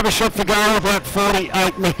DeWater's going to have a shot for goal about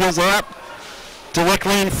 48 metres out,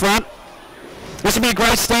 directly in front. This will be a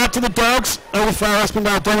great start to the Dogs. Edithvale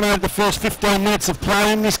Aspendale dominated the first 15 minutes of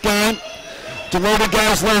play in this game. DeWater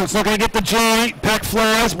goes long. It's not going to get the journey. Pack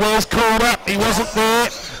flies. Wells called up. He wasn't there.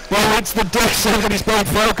 Well, it's the deck. Somebody's been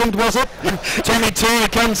falconed, was it? Tommy Turner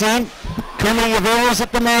comes in. Comedy of errors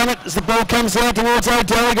at the moment as the ball comes out towards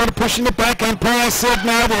Odell. He got to push in the back. Umpire said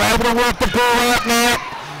no. They're able to work the ball out now.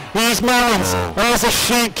 Here's Mullins. There's a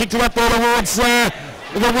shank. Kicked it up there towards the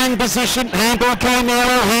wing position. Handball came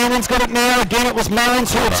out. Hanlon's got it now. Again, it was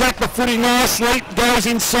Mullins who attacked the footy nicely. Goes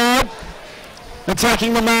inside.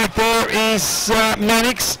 Attacking the mark there is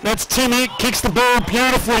Mannix. That's Timmy. Kicks the ball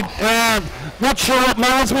beautifully. Not sure what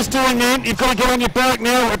Mullins was doing then. You've got to get on your back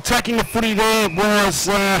now. Attacking the footy there was...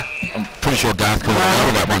 I'm pretty sure Darth called out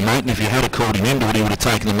of that one, mate. And if you had called him into it, he would have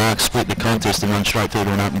taken the mark, split the contest and run straight through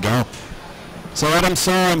to an open goal. So Adam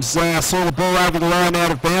Symes saw the ball over the line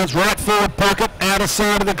out of bounds. Right forward pocket, outer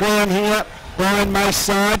side of the ground here. Brian May's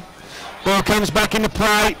side. Ball comes back into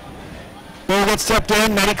play. Ball gets tapped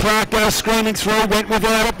down. Matty Clark goes screaming through. Went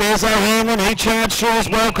without it. There's O'Hanlon. He charged sure as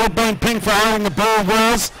well. Could have been pinged for hole, and the ball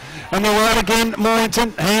was. And they're out again,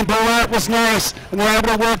 Mornington. Handball out was nice. And they're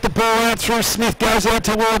able to work the ball out through. Smith goes out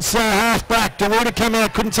towards half-back. DeWater come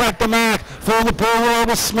out, couldn't take the mark. For the ball there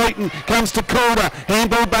was Smeaton. Comes to Calder.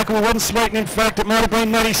 Handball back, it wasn't Smeaton. In fact, it might have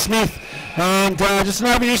been Matty Smith. And just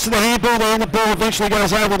another use of the handball there, and the ball eventually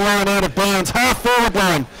goes over the line out of bounds. Half-forward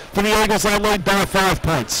line for the Eagles. They lead by 5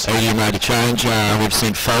 points. Eddie made a change. We've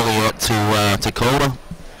sent Foley out to Calder.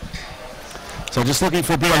 So just looking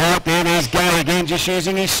for a bit of help there. There's Gay again, just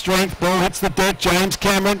using his strength. Ball hits the deck. James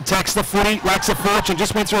Cameron tacks the footy. Lacks a fortune.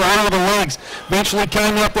 Just went through a hole of the legs. Eventually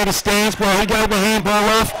came up there to stands. Well, he gave the handball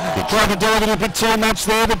off. Tried to do a little bit too much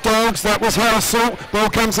there. The Dogs. That was Hassel. Ball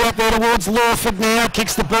comes out there towards Lawford now.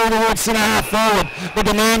 Kicks the ball towards centre half forward. With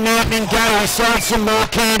the man Mountain in Gay. He sold some more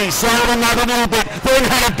candy. Sold another little bit. Then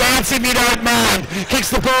had a bounce if you don't mind.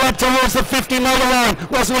 Kicks the ball up towards the 50-metre line.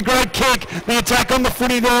 Wasn't a great kick. The attack on the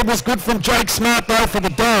footy there was good from Jake Smart though for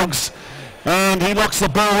the Dogs, and he locks the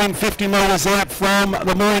ball in 50 metres out from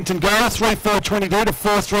the Mornington goal. 3-4-22 to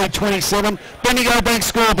 4-3-27. Bendigo Bank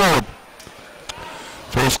scoreboard.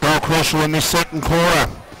 First goal crucial in this second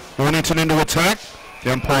quarter. Mornington into attack.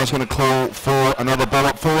 The umpire's going to call for another ball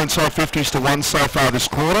up. 4 inside 50s to 1 so far this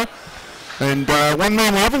quarter. And one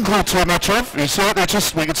man we haven't called too much of. He's out there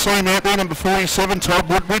just, we could see him out there, number 47, Todd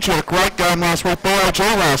Woodbridge. Had a great game last week, BIG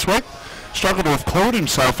last week. Struggled to have called him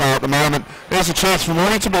so far at the moment. There's a chance for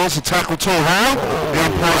Mornington, but there's a tackle too high. The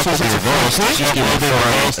umpire says it's a first. Just give him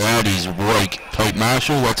a out his weak. Pete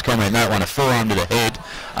Marshall, let's comment that one. A forearm to the head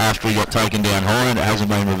after he got taken down high, and it hasn't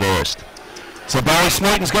been reversed. So Barry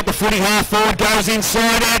Smeaton's got the footy half forward, goes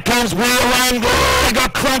inside, out comes Wheeler, he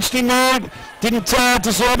got crunched in there. Didn't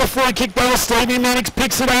deserve a free kick though. Stevie Mannix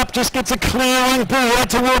picks it up, just gets a clearing ball out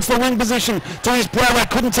towards the wing position to his brother.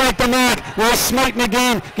 Couldn't take the mark. There's Smeaton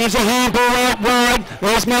again, gives a handball out wide.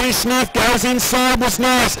 There's Matty Smith, goes inside, was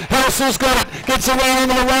nice. Halsel's got it, gets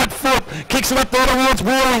around on the right foot, kicks it up there towards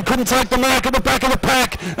Wheeler. Couldn't take the mark at the back of the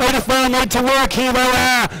pack. Edithvale need to work, here they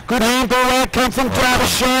are. Good handball outcome from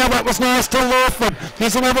Derbyshire, that was nice to Lawford.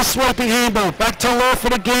 Here's another sweeping handball, back to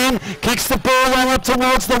Lawford again, kicks the ball on up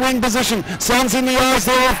towards the wing position. Sun's in the eyes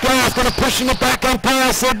there of Garth, got to push in the back.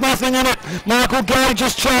 Umpire said nothing in it. Michael Gay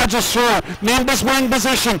just charges through. Members wing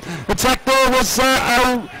position. Attack there was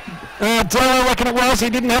Dale, I reckon it was. He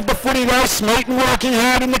didn't have the footy though. Smeaton working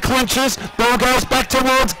hard in the clinches. Ball goes back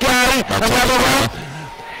towards Gay.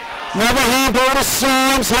 Another handball to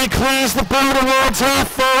Symes. He clears the ball towards half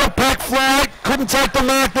forward. Pack fly. Couldn't take the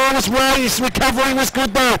mark there as well. His recovery was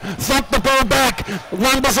good though. Thumped the ball back.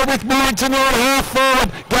 Numbers are with Mornington at half forward.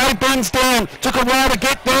 Gay bends down. Took a while to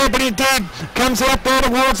get there, but he did. Comes out there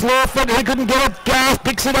towards Lawford. He couldn't get it. Garth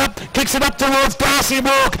picks it up. Kicks it up towards Darcy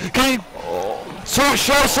Walk. Can he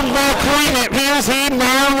show some more clean? Here's here,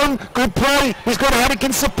 Nolan. Good play. He's got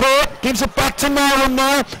Haddican support. Gives it back to Nolan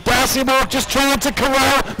now. Darcy Walk just trying to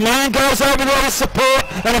corral. Man goes over there to support.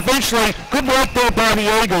 And eventually, good work there by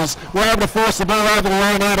the Eagles. We're able to force the ball over the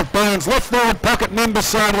line out of bounds. Left forward pocket, member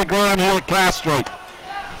side of the ground here at Car Street.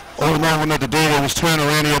 All Nolan had to do there was turn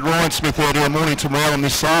around. He had Ryan Smith out here, Mornington rail on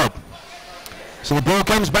this side. So the ball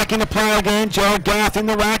comes back into play again. Jared Garth in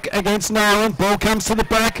the rack against Nolan. Ball comes to the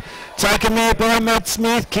back. Taken there by Matt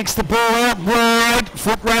Smith. Kicks the ball out wide.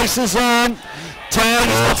 Foot races on.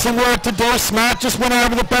 Taylor's got some work to do. Smart just went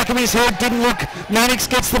over the back of his head. Didn't look. Mannix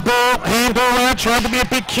gets the ball. Handball out. Tried to be a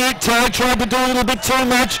bit cute. Taylor tried to do a little bit too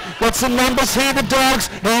much. Got some numbers here, the Dogs.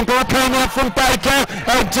 Handball came out from Baker.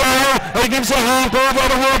 O'Dell. He gives a handball there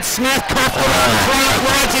towards Smith. Coughed it up.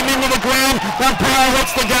 Rides him into the ground. Umpire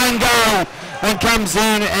lets the game go. And comes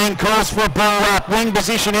in and calls for a ball up. Wing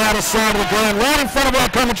position out of side of the ground, right in front of our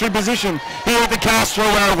commentary position here at the Car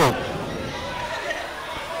Street Oval.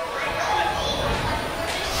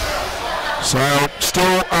 So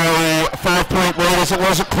still a 5-point lead as it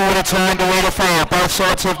was at quarter time to Edithvale. Both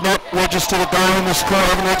sides have not registered a goal in the score,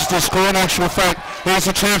 haven't registered a score in actual fact. Here's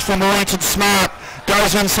a chance for Mornington. Smart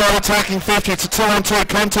goes inside attacking 50. It's a 2-on-2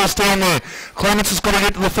 contest down there. Clements has got to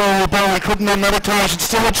get to the forward ball. He couldn't on that occasion.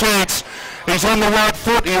 Still a chance. He's on the right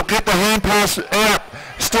foot. He'll get the hand pass out.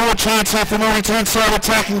 Still a chance here for Mornington inside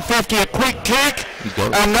attacking 50. A quick kick.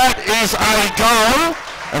 And that is a goal.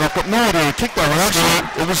 And I've got no idea who kicked that one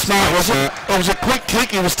actually. It was smart, wasn't it? It was a quick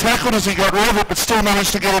kick. He was tackled as he got rid of it, but still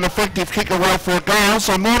managed to get an effective kick away for a goal.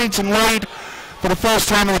 So Mornington lead for the first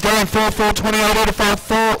time in the game. 4-4-28, Edithvale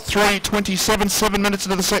 4-3-27, 7 minutes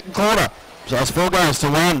into the second quarter. So it's 4 goals to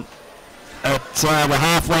 1. At the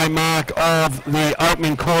halfway mark of the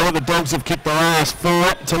opening quarter, the Dogs have kicked the last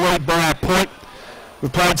 4 to lead by a point.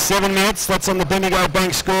 We've played 7 minutes. That's on the Bendigo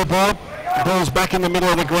Bank scoreboard. The ball's back in the middle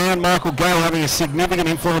of the ground. Michael Gale having a significant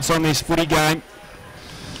influence on this footy game.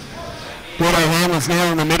 Bordeaux Hamlin's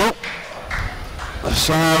now in the middle.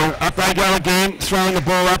 So up they go again, throwing the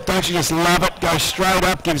ball up. Don't you just love it? Goes straight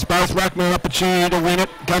up, gives both ruckmen an opportunity to win it.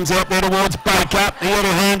 Comes out there towards Baker. He had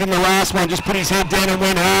a hand in the last one, just put his head down and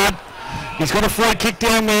went hard. He's got a free kick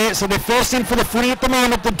down there, so they're first in for the footy at the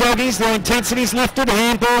moment, the Doggies. Their intensity's lifted,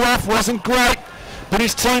 handball off, wasn't great. Put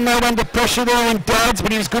his teammate under pressure there in Dads,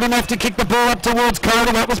 but he was good enough to kick the ball up towards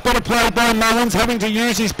Calder. That was better played by Mullins, having to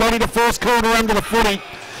use his body to force Calder under the footy.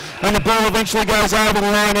 And the ball eventually goes over the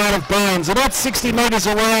line out of bounds. About 60 metres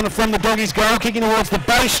around from the Doggies' goal, kicking towards the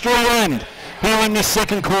Bay Street end here in this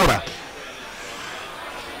second quarter.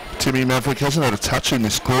 Timmy Maverick hasn't had a touch in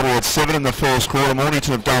this quarter. He had 7 in the first quarter.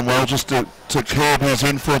 Mornington have done well just to curb his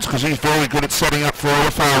influence because he's very good at setting up for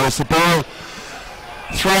Edithvale. As the ball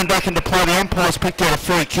thrown back into play, the umpire's picked out a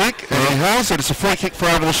free kick. And he has it. It's a free kick for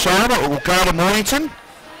over the shoulder. It will go to Mornington.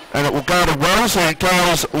 And it will go to Wells, and it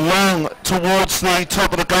goes long towards the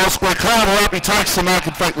top of the goal square. Carter up, he takes the mark,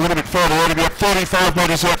 in fact, a little bit further out, about 35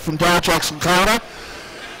 metres out from Dale Jackson Carter.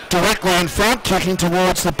 Directly in front, kicking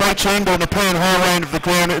towards the beach end on the pan high end of the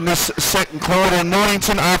ground in this second quarter. And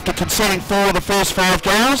Mornington, after conceding 4 of the first 5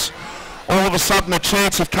 goals, all of a sudden a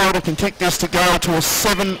chance if Carter can kick this to go to a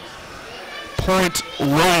 7-point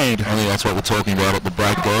lead. I think that's what we're talking about at the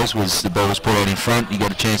break, guys, was the ball was put out in front. You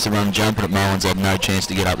got a chance to run jump, and Mullins had no chance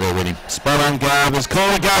to get up there with him. Spot on goal. As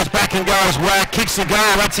Calder goes back and goes whack, kicks the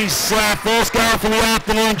goal. That's his first goal for the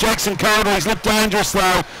afternoon. Jackson Calder, he's looked dangerous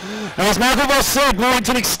though. And as Michael Voss said,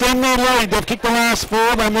 Mornington extend their lead. They've kicked the last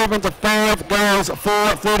 4. They move into 5 goals,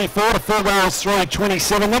 4-34 to 4 goals,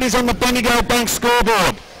 3-27. That is on the Bendigo Bank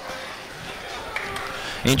scoreboard.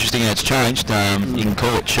 Interesting how it's changed. You can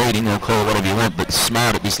call it cheating or call it whatever you want, but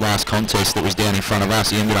Smart at this last contest that was down in front of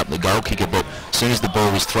us, he ended up the goal kicker, but as soon as the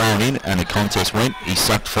ball was thrown in and the contest went, he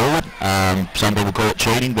sucked forward. Some people call it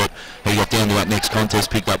cheating, but he got down to that next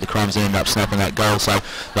contest, picked up the crumbs and ended up snapping that goal. So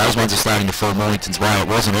those ones are starting to fall Mornington's way. It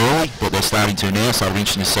wasn't early, but they're starting to now, so it'll be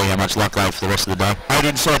interesting to see how much luck they have for the rest of the day. 8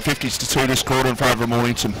 inside 50s to 2 this quarter in favour of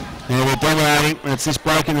Mornington. Yeah, we're dominating. It's this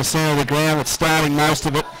break in the centre of the ground that's starting most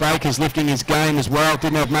of it. Baker's lifting his game as well.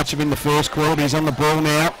 Didn't have much of it in the first quarter, but he's on the ball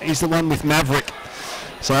now. He's the one with Maverick.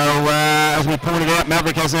 So, as we pointed out,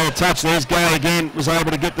 Maverick hasn't had a touch. There's Gay again, was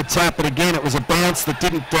able to get the tap, but again it was a bounce that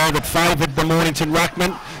didn't, that favoured the Mornington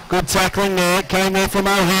ruckman. Good tackling there, came there from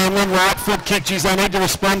O'Hanlon, right foot kick. Geez, they need to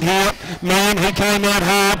respond here. Man, he came out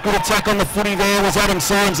hard, good attack on the footy there was Adam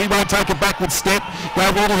Symes. He won't take a backward step.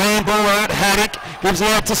 Gave a little handball out, Haddock, gives it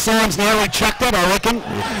out to Symes now, he chucked it, I reckon.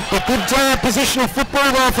 But good positional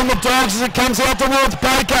football there from the Dogs as it comes out towards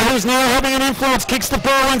Baker, who's now having an influence, kicks the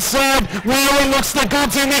ball inside. Wheeler looks the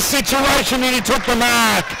goods in this situation and he took the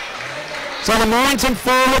mark. So the Mornington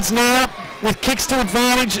forwards now with kicks to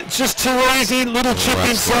advantage. It's just too easy. Little chip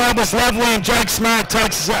inside was lovely and Jake Smart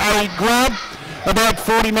takes a grab about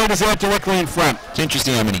 40 metres out directly in front. It's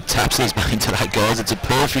interesting how many taps there's been today, guys. It's a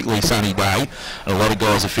perfectly sunny day. A lot of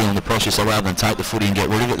guys are feeling the pressure, so rather than take the footy and get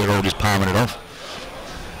rid of it, they're all just palming it off.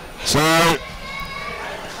 So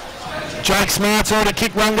Jake Smart's already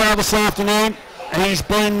kicked one goal this afternoon. He's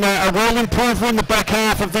been a real improver in the back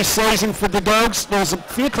half of this season for the Dogs. There's a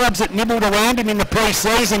few clubs that nibbled around him in the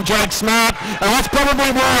pre-season, Jake Smart, and that's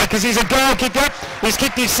probably why, because he's a goal kicker. He's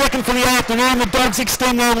kicked his second for the afternoon. The Dogs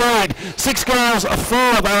extend their lead. 6 goals,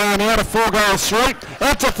 4. They are now to 4 goals, 3.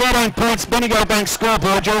 Out to 13 points, Bendigo Bank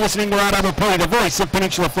scoreboard. You're listening to RWP, the voice of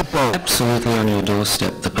Peninsula football. Absolutely on your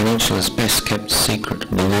doorstep, the Peninsula's best kept secret,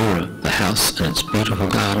 Ballura, the house and its beautiful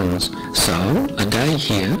gardens. So, a day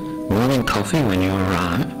here, morning coffee when you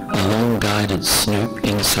arrive, a long guided snoop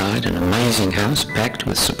inside an amazing house packed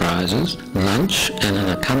with surprises, lunch and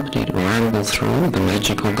an accompanied ramble through the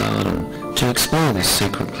magical garden. To explore this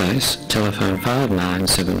secret place, telephone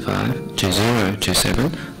 5975 2027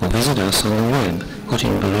 or visit us on the web. Put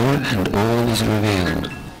in Ballura and all is revealed.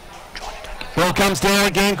 Ball comes down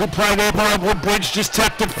again, good play there by Woodbridge, just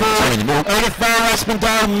tapped it forward. Edithvale,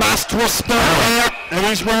 Aspendale must respond out. It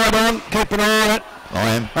is right on, keep an eye on it.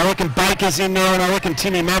 I reckon Baker's in there and I reckon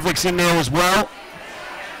Timmy Maverick's in there as well.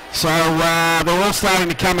 So they're all starting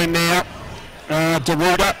to come in now.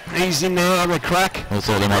 Deruta, he's in there on the crack. I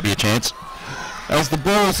thought there might be a chance. As the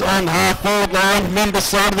ball's on half-forward line, member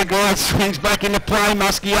side of the ground swings back into play.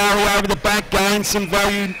 Muschiari over the back, gains some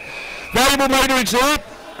valuable meterage there.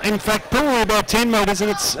 In fact, probably about 10 metres, and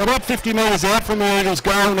it's about 50 metres out from the Eagles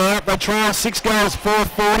goal now. They trail 6 goals,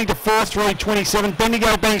 440 to 4-3-27.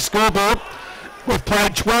 Bendigo Bank scoreboard. We've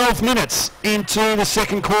played 12 minutes into the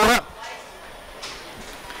second quarter.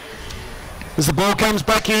 As the ball comes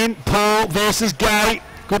back in, Paul versus Gay.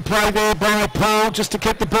 Good play there by Paul just to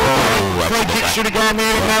keep the ball going. Free kick should have gone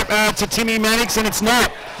there to Timmy Mannix, and it's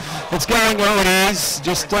not. It's going well, it is.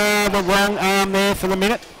 Just the wrong arm there for the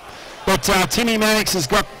minute. But Timmy Mannix has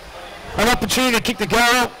got an opportunity to kick the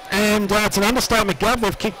goal, and it's an understatement, Gov.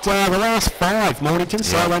 They've kicked the last 5, Mornington,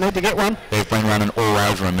 so they need to get one. They've been running all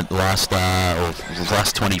over him at the last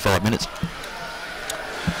 25 minutes.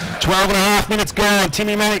 12 and a half minutes gone.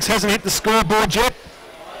 Timmy Mannix hasn't hit the scoreboard yet.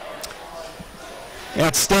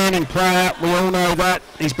 Outstanding player, we all know that.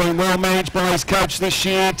 He's been well managed by his coach this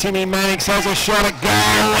year. Timmy Mannix has a shot at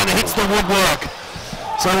goal and hits the woodwork.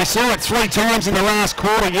 So we saw it 3 times in the last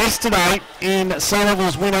quarter yesterday in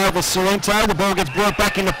Somerville's win over Sorrento. The ball gets brought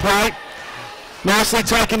back into play. Nicely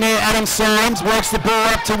taken there, Adam Symes works the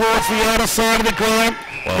ball up towards the outer side of the ground.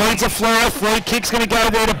 Leads a flow, free kick's going to go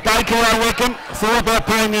there to Baker, I reckon. Thought about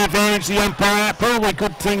paying the advantage, the umpire. Probably a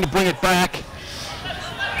good thing to bring it back.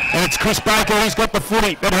 And it's Chris Baker who's got the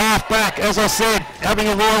footy at half back. As I said, having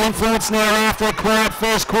a real influence now after a quiet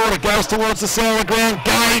first quarter. Goes towards the centre of the ground.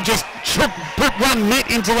 Gay just put one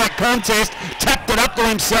mitt into that contest, tapped it up to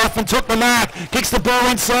himself and took the mark. Kicks the ball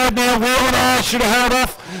inside now. Wheeler should have held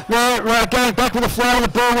off. Going back with the flow of the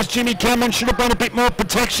ball was Jimmy Cameron. Should have been a bit more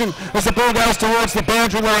protection as the ball goes towards the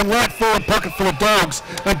boundary line. Right forward pocket for the Dogs.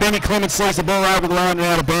 And Benny Clements sees the ball over the line and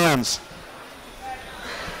out of bounds.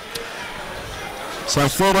 So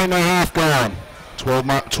 13 and a half gone.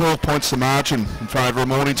 12 points the margin in favour of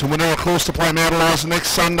Mornington. We're now, of course, to play Mount Eliza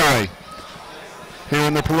next Sunday. Here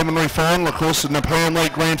in the preliminary final, of course, in the Pan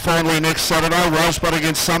League Grand Final next Saturday. Rosebud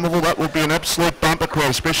against Somerville. That would be an absolute bumper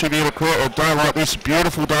crowd, especially if you had a day like this.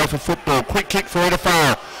 Beautiful day for football. Quick kick for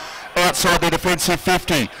Edithvale. Outside the defensive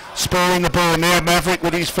 50. Spoiling the ball now. Maverick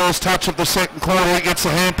with his first touch of the second quarter. He gets a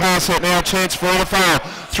hand pass out now. A chance for Edithvale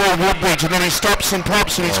through Woodbridge. And then he stops and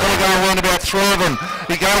pops and he's going to go around about 3 of them.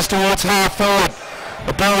 He goes towards half forward.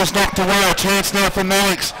 The ball is knocked away. A chance now for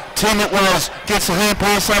Mannix. Tim it was. Gets a hand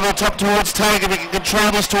pass over the top towards Tag. If he can control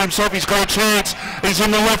this to himself, he's got a chance. He's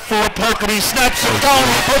in the left forward pocket. He snaps it goal.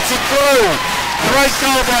 He puts it through. Great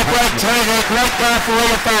goal by Brad Taggart. Great goal for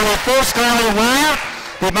Edithvale. Their first goal of the round.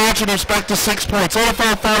 The margin is back to 6 points.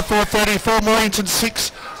 Edithvale 5-4-34. Mornington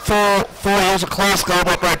 6-4-4. It was a class goal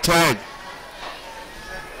by Brad Tag.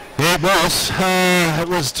 Yeah, it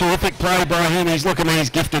was terrific play by him. He's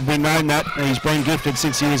gifted, we've known that. He's been gifted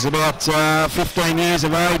since he was about 15 years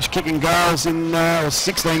of age, kicking goals or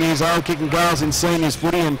 16 years old, kicking goals in seniors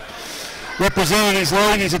footy and representing his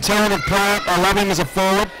league. He's a talented player. I love him as a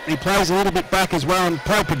forward. He plays a little bit back as well and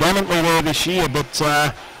played predominantly there this year, but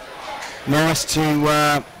nice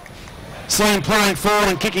to see him playing forward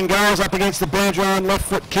and kicking goals up against the boundary line left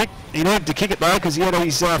foot kick. He needed to kick it though because he had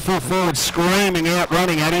his full forward screaming out,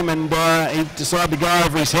 running at him, and he decided to go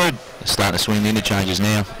over his head. Starting to swing the interchanges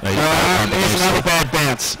now. Here's another bad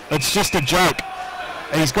bounce. It's just a joke.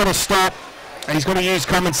 He's got to stop. He's got to use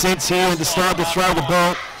common sense here and decide to throw the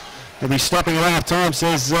ball. He'll be stopping at half time,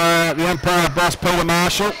 says the umpire boss Peter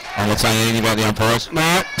Marshall. I'm not saying anything about the umpires.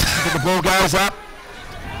 No, but the ball goes up.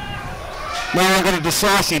 No one got a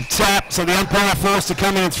decisive tap, so the umpire forced to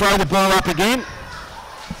come in and throw the ball up again.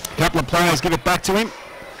 A couple of players give it back to him.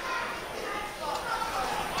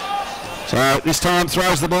 So this time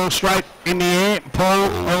throws the ball straight in the air. Paul,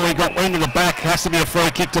 he got into the back. Has to be a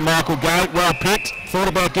free kick to Michael Gate. Well picked. Thought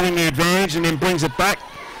about giving the advantage and then brings it back.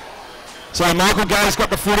 So Michael Gate's got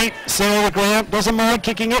the footy, centre of the ground. Doesn't mind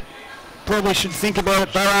kicking it. Probably should think about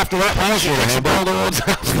it though after that one. She kicks the ball towards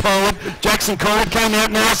forward. Jackson Collard came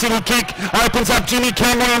out, nice little kick. Opens up Jimmy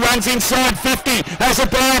Cameron and runs inside 50. Has a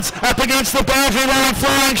bounce up against the boundary line.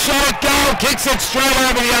 Flying shot at goal. Kicks it straight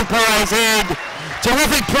over the umpire's head.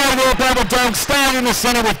 Terrific play there by the Dogs. Staying in the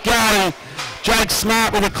centre with Gay. Jake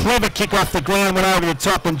Smart with a clever kick off the ground, went over the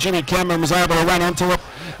top, and Jimmy Cameron was able to run onto it.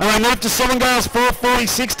 And they moved to 7 goals,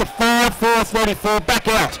 446 to 5, 434. Back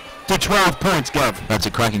out to 12 points, Gav. That's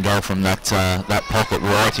a cracking goal from that pocket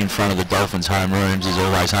right in front of the Dolphins' home rooms. Is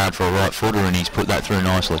always hard for a right footer, and he's put that through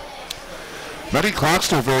nicely. Matty Clark's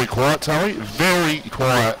still very quiet, Tally. Very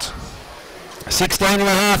quiet. 16 and a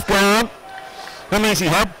half gone. How many's he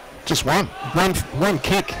had? Just one. One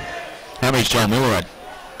kick. How many's Joel Miller had?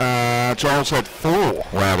 Giles had 4.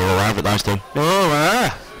 Wow, they're all over it, those two.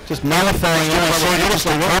 Oh, just nullifying just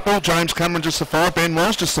a couple. James Cameron just the 5. Ben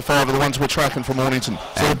Wells just the 5 are the ones we're tracking for Mornington.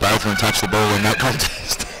 So both of them touched the ball in that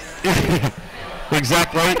contest.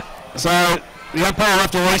 Exactly. So the umpire will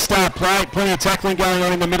have to restart play. Plenty of tackling going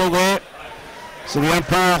on in the middle there. So the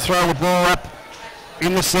umpire will throw the ball up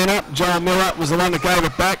in the centre. Joel Miller was the one that gave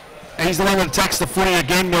it back. He's the one that attacks the footy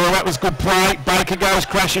again. Miller, that was good play. Baker goes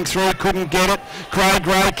crashing through, couldn't get it. Craig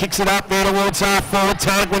Gray kicks it up there towards half forward.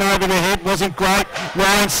 Tag went over the head, wasn't great.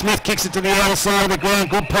 Ryan Smith kicks it to the other side of the ground.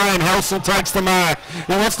 Good play, and Helsel takes the mark.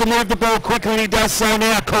 He wants to move the ball quickly, and he does so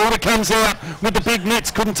now. Calder comes out with the big mitts,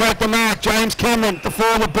 couldn't take the mark. James Cameron, the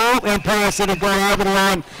forward ball. The umpire said it gone over the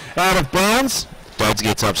line out of bounds. Dodds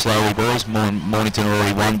gets up slowly, boys. Mornington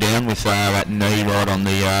already 1 down with that knee right on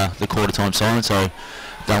the quarter time siren, so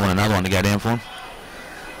don't want another one to go down for him.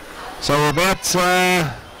 So we're about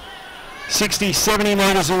 60, 70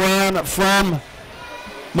 metres around from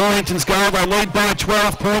Mornington's goal. They lead by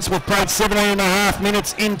 12 points. We've played 17.5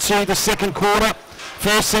 minutes into the second quarter.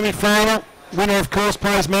 First semi-final. Winner, of course,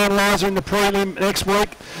 plays Mount Eliza in the prelim next week.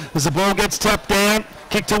 As the ball gets tapped down,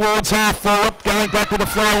 kick towards half forward, going back with the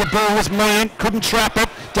flow. The ball was Mann, couldn't trap it.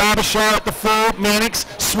 Derbyshire at the 4, Mannix,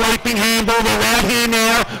 sweeping handball. They're out here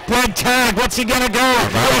now. Blood tag, what's he going to go?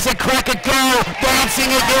 There's a crack at goal,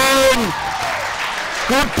 bouncing again.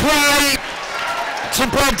 Good play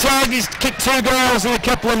to Blood Tag. He's kicked 2 goals in a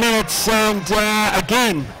couple of minutes, and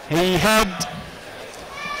again, he had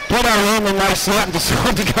blood on him, and they out and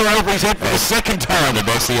decided to go over his head for the second time. The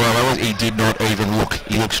best thing was he did not even look.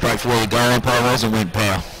 He looked straight for where the goal umpire was and went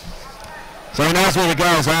pow. So he knows where the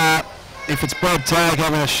goals are. If it's Blood Tag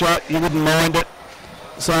having a shot, you wouldn't mind it.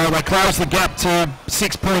 So they close the gap to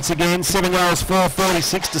 6 points again. 7 goals,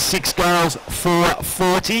 446 to 6 goals,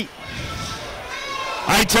 440.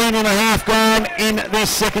 18 and a half gone in this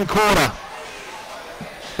second quarter.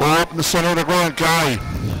 Well, up in the centre of the ground, Gay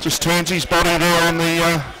just turns his body there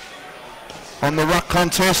on the ruck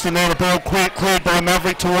contest, and now the ball cleared by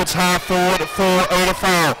Maverick towards half forward for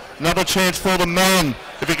Edithvale. Another chance for the man.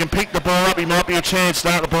 If he can pick the ball up, he might be a chance.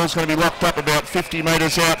 Now the ball's going to be locked up about 50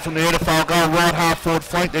 metres out from the Edithvale goal. Right half forward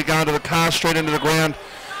flank. They're going to the car straight into the ground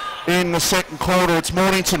in the second quarter. It's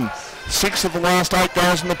Mornington. 6 of the last 8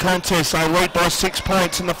 goals in the contest. They lead by 6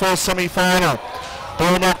 points in the first semi-final.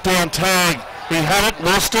 Ball knocked down, Tag. He had it,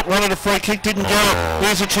 lost it, wanted a free kick, didn't get it.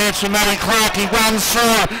 Here's a chance for Matty Clark. He runs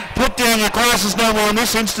through. Put down your glasses, no more in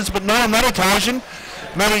this instance, but no on that occasion.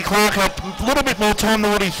 Matty Clark had a little bit more time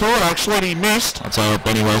than what he thought, actually, and he missed. I'd say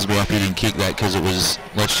Benny Wells will be happy he didn't kick that, because it was,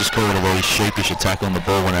 let's just call it a very sheepish attack on the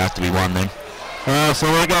ball when it had to be won then. So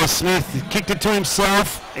there goes Smith. He kicked it to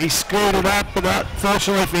himself. He screwed it up, but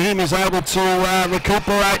fortunately for him, he's able to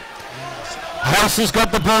recuperate. House has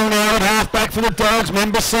got the ball now at half-back for the Dogs.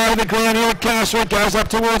 Member side of the ground here at Castro. It goes up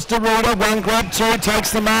towards DeRuta. One grab, two,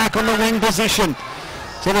 takes the mark on the wing position.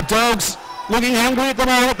 So the Dogs looking hungry at the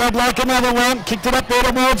moment. They'd like another one. Kicked it up there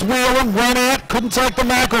towards Whelan. Run out. Couldn't take the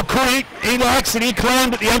mark, or could he? He likes it. He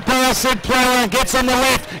claimed it. The umpire said play on. Gets on the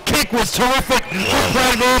left. Kick was terrific.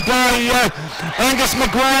 Played there by Angus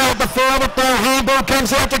McGrath at the forward ball. Handball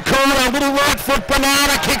comes out to corner. Little right foot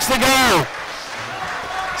banana kicks the goal.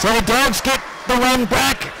 So the Dogs get the run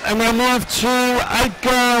back, and they'll move to 8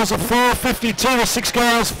 goals, 4.52 to 6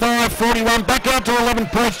 goals, 5.41. Back out to 11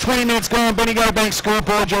 points, 20 minutes gone. Benny Bank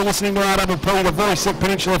scoreboard. You're listening to RWP, the voice of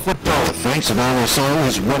Peninsula football. Thanks of RSO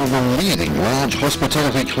is one of the leading large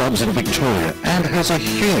hospitality clubs in Victoria and has a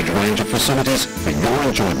huge range of facilities for your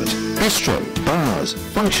enjoyment. Bistro, bars,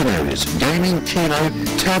 function areas, gaming, keno,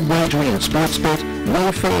 tab wagering and sports bet,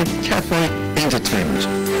 welfare, cafe, entertainment.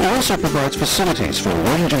 It also provides facilities for a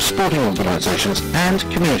range of sporting organisations and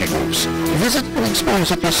community groups. Visit and experience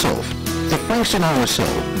it yourself. The Frankston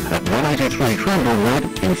RSL at 183 Cranbourne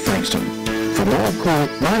Road in Frankston. For more, call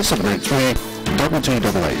 9783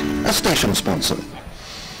 2288, a station sponsor.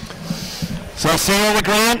 So see on the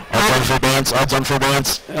ground. Odds on for a bounce, odds on for a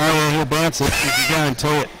bounce. Oh yeah, he'll bounce it if you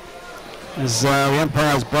guarantee it. As the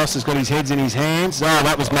umpire's boss has got his heads in his hands. Oh,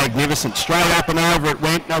 that was magnificent. Straight up and over it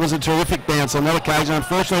went. That was a terrific bounce on that occasion.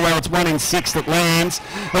 Unfortunately, though, it's 1 in 6 that lands.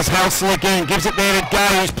 As Halsell again gives it there to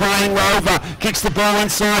Gay, who's playing Rover. Kicks the ball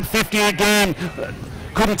inside 50 again.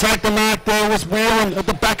 Couldn't take the mark there. Was Whelan at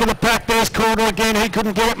the back of the pack. There's Calder again. He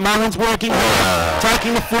couldn't get it. Mullins working well.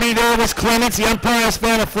 Taking the footy there was Clements. The umpire's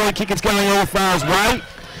found a free kick. It's going all far away.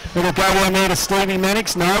 It'll go down there to Stevie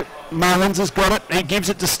Mannix. No, Mullins has got it. He gives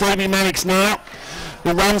it to Stevie Mannix now.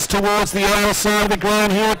 He runs towards the other side of the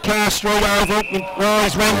ground here at Carr Street Oval. Oh,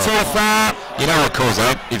 he's run too far. You know what caused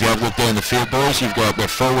that? If you have a look down the field, boys, you've got the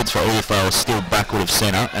forwards for Edithvale still backward of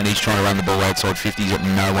centre, and he's trying to run the ball outside 50. He's got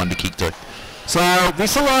no one to kick to. So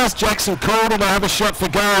this allows Jackson Calder to have a shot for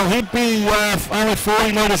goal. He'd be only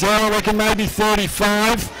 40 metres out, I reckon, maybe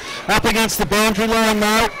 35. Up against the boundary line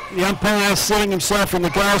though. The umpire is setting himself in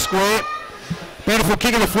the goal square. Beautiful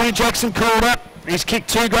kick of the footy. Jackson Calder. He's kicked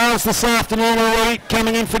 2 goals this afternoon already.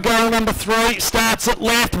 Coming in for goal number 3. Starts it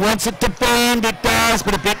left, wants it to bend. It does,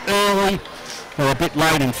 but a bit early. Or a bit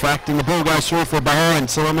late in fact, and the ball goes through for behind.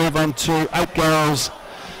 So we'll move on to 8 goals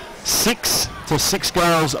 6 to 6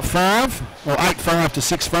 goals 5, or 8-5 to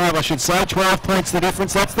 6-5 I should say. 12 points the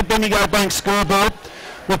difference. That's the Bendigo Bank scoreboard.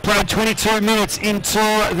 We've played 22 minutes into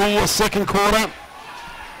the second quarter.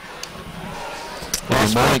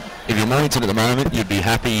 Well, if you're Mornington at the moment, you'd be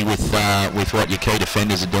happy with what your key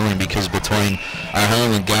defenders are doing, because between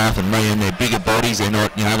O'Hanlon, Garth and me and their bigger bodies, they're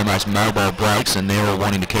not, you know, the most mobile blokes, and they're all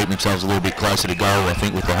wanting to keep themselves a little bit closer to goal, I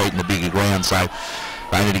think, with the heat and the bigger ground. So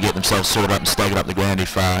they need to get themselves sorted up and stake it up the ground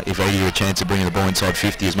if either a chance of bringing the ball inside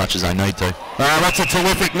 50 as much as they need to. That's a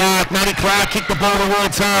terrific mark. Matty Clark kicked the ball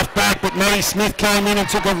towards half back, but Matty Smith came in and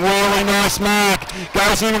took a really nice mark.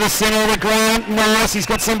 Goes into the centre of the ground. Nice. He's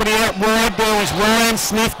got somebody out wide. There is Ryan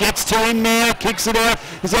Smith. Gets to him now. Kicks it out.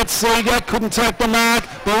 Is that Seeger? Couldn't take the mark.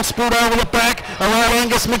 Ball spilled over the back. Allowed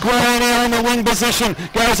Angus McGrath now in the wing position.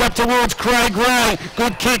 Goes up towards Craig Ray.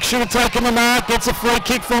 Good kick. Should have taken the mark. Gets a free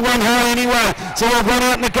kick for one high anyway. So they'll run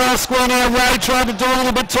out in the goal square now. Ray tried to do a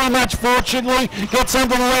little bit too much, fortunately. Gets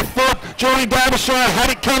under the left foot. Johnny Derbyshire had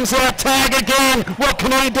it, comes out, tag again. What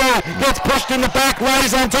can he do? Gets pushed in the back,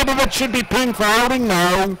 lays on top of it. Should be pinned for holding.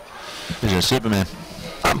 No. He's a Superman.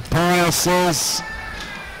 Umpire says,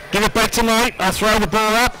 give it back to me. I throw the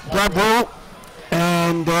ball up. Blood rule.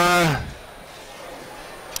 And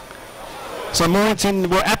so Mornington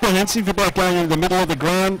were apprehensive about going into the middle of the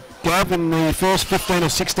ground, Gav, in the first 15 or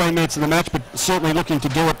 16 minutes of the match, but certainly looking to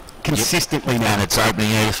do it consistently now. And it's opening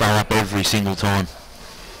Edithvale up every single time.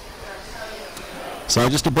 So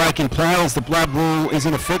just a break in play as the blood rule is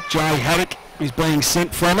in effect. Jay Haddock is being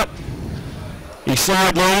sent from it. He's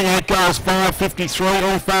side leading, 8 goals,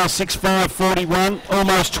 5.53, all foul 6.5.41,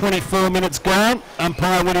 almost 24 minutes gone.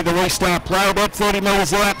 Umpire ready to restart play, about 30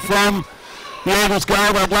 metres out from the Eagles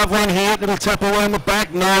goal. They'd love one here, little tap around the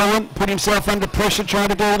back. Nolan put himself under pressure, trying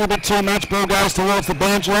to do a little bit too much. Ball goes towards the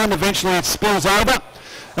boundary line, eventually it spills over.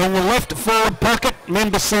 And the left forward pocket,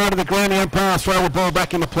 member side of the ground, the umpire throw the ball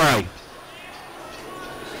back into play.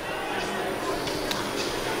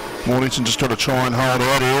 Mornington just got to try and hold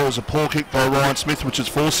out here. It was a poor kick by Ryan Smith, which has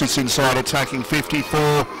forced this inside attacking 54.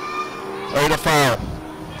 Edithvale.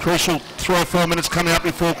 Crucial 3 or 4 minutes coming up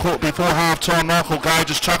before half-time. Michael Gay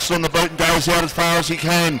just chucks it on the boot and goes out as far as he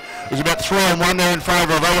can. There's about 3 on 1 there in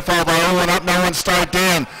favour of Edithvale. They all went up, no one stayed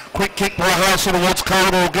down. Quick kick by House towards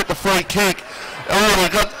Calder will get the free kick. Oh,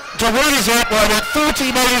 they've got DeWitt is out by about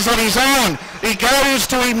 40 metres on his own. He goes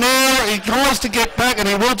to him now, he tries to get back, and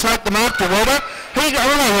he will take the mark, DeWitt. I don't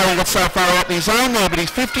know how he got so far out in his own there, but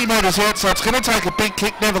he's 50 metres out, so it's going to take a big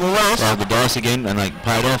kick nevertheless. Rolled the dice again, and they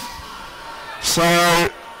paid off. So,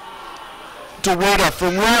 DeWitt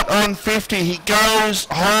from right on 50, he goes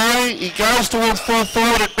high, he goes towards full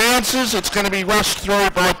forward, it bounces, it's going to be rushed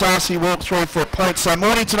through by Darcy Walk through for a point. So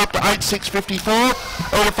Mornington up to 8.654,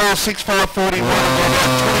 Edithvale 6.541, about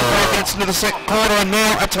 25 minutes into the second quarter, and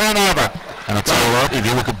now a turnover. And I'll tell you what, if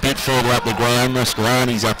you look a bit further up the ground,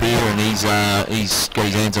 Mascarani's up here and he's got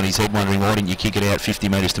his hands on his head wondering why didn't you kick it out 50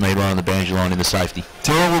 metres to me right on the boundary line in the safety.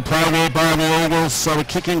 Terrible play there by the Eagles, so the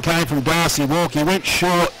kicking came from Darcy Walk. He went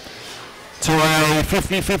short to a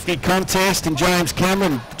 50-50 contest, and James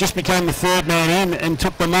Cameron just became the third man in and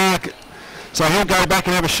took the mark. So he'll go back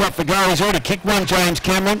and have a shot for goal. He's already kicked one, James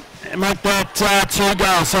Cameron, and make that 2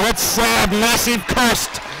 goals. So that's a massive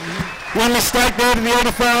cost. One mistake there to the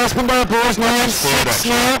Edithvale Aspendale boys. 9-6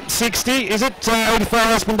 now, 60. Is it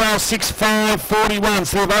Edithvale Aspendale 6-5-41?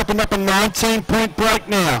 So they've opened up a 19-point break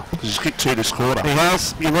now. He's kicked 2 this quarter. He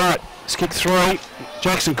has, you're right. He's kicked 3.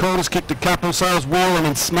 Jackson Calder's kicked a couple, so has Whelan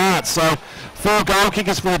and Smart. So 4 goal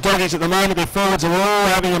kickers for the Doggies at the moment. Their forwards are all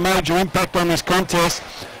having a major impact on this contest.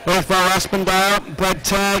 Edithvale Aspendale, Brad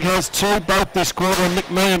Tagg has 2, both this quarter, and Nick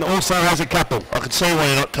Meehan also has a couple. I can see why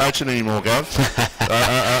you're not coaching anymore, Gav.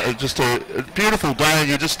 Just a beautiful day, and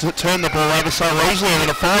you just turn the ball over so easily in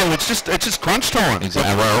a final. It's just crunch time.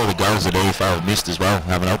 Exactly. Well, all the goals that Edithvale missed as well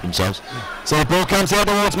haven't helped themselves. So the ball comes out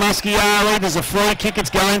towards Muschiari. There's a free kick. It's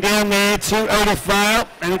going down there to Edithvale,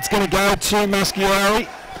 and it's going to go to Muschiari.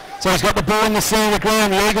 So he's got the ball in the centre of the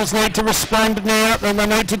ground. The Eagles need to respond now, and they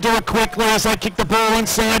need to do it quickly as they kick the ball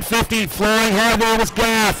inside 50. Flying high there was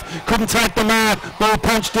Garth. Couldn't take the mark. Ball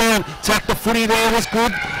punched down. Tacked the footy there was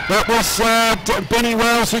good. That was Benny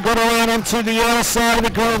Wells who got around onto the other side of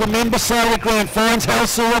the ground, the member side of the ground. Finds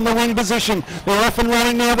Halsall on the wing position. They're off and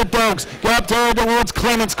running now, the Dogs. Go up towards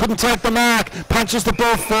Clements. Couldn't take the mark. Punches the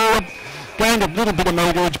ball forward. Gained a little bit of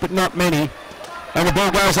meterage, but not many. And the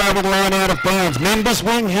ball goes over the line out of bounds. Members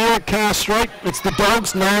wing here at Carr Street. It's the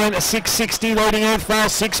Dogs, 9-6-60, leading Edithvale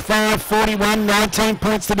 6-5-41, 19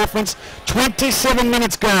 points the difference, 27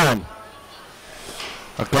 minutes gone.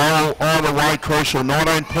 A goal either way crucial,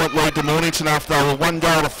 19-point lead to Mornington after they were 1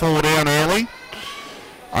 goal to 4 down early.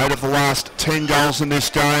 8 of the last 10 goals in this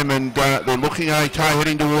game, and they're looking okay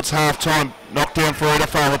heading towards half-time. Knockdown for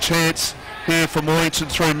Edithvale, a chance here for Mornington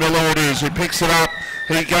through Miller it is, who picks it up.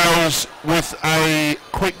 He goes with a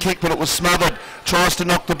quick kick, but it was smothered. Tries to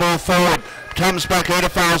knock the ball forward. Comes back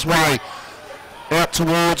Edithvale's way. Out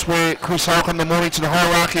towards where Chris Holcomb, the Mornington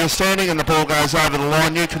hierarchy, are standing, and the ball goes over the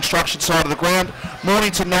line. New construction side of the ground.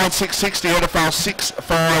 Mornington 9-6-60, Edithvale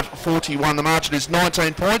 6-5-41. The margin is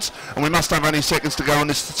 19 points, and we must have only seconds to go in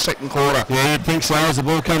this second quarter. Yeah, you'd think so as the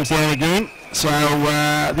ball comes down again. So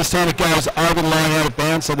this time it goes over the line out of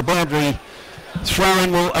bounds, so the boundary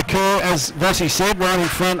throwing will occur, as Vossi said, right in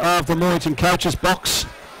front of the Mornington coaches box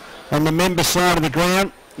on the member side of the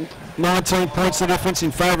ground. 19 points the difference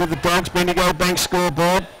in favour of the Dogs. Bendigo Bank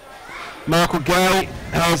scoreboard. Michael Gay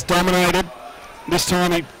has dominated. This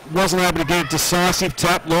time he wasn't able to get a decisive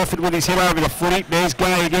tap. Lawford with his head over the footy. There's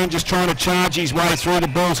Gay again, just trying to charge his way through. The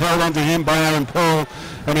ball's held onto him by Aaron Paul,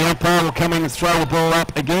 and the umpire will come in and throw the ball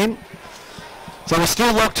up again. So we're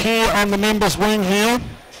still locked here on the members' wing here.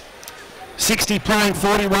 60 playing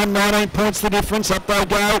 41, 19 points the difference. Up they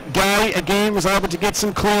go. Gay again was able to get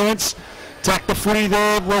some clearance. Tacked the footy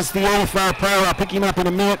there was the Edithvale player. I'll pick him up in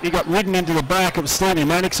a minute. He got ridden into the back of Stevie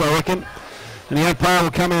Mannix, I reckon. And the umpire will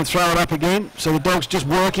come in and throw it up again. So the Dogs just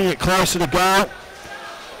working it closer to goal.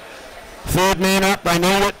 Third man up, they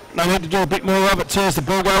need it. They need to do a bit more of it too as the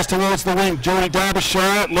ball goes towards the wing. Geordie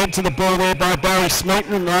Derbyshire led to the ball there by Barry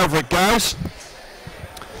Smeaton, and over it goes.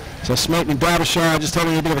 So Smeaton and Derbyshire just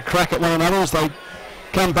having a bit of a crack at one another as they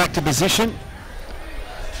come back to position.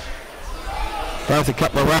 Both a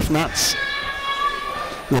couple of rough nuts.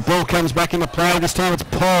 The ball comes back into play. This time it's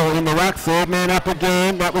Paul in the ruck. Third man up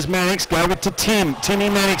again. That was Mannix. Gave it to Tim. Timmy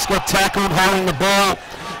Mannix got tackled holding the ball.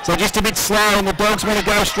 So just a bit slow, and the Dogs want to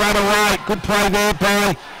go straight away. Good play there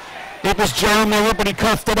by, it was Joe Miller, but he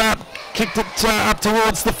coughed it up. Kicked it up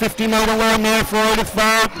towards the 50-metre line now for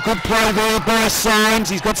Edithvale. Good play there by Symes.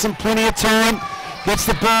 He's got some plenty of time. Gets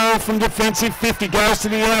the ball from defensive 50. Goes to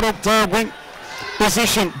the out wing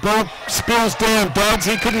position. Ball spills down. Dodds,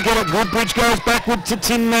 he couldn't get it. Woodbridge goes backward to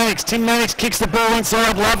Tim Mannix. Tim Mannix kicks the ball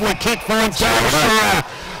inside. Lovely kick, finds Derbyshire.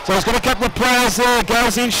 So he's got a couple of players there.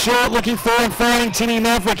 Goes in short, looking for and finding Timmy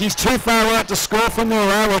Maverick. He's too far out to score from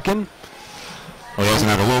there, I reckon. Well, he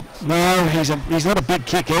hasn't had a look. No, he's not a big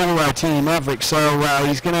kick anyway, Timmy Maverick, so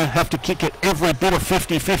he's going to have to kick it every bit of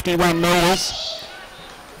 50-51 metres.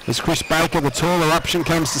 As Chris Baker, the taller option,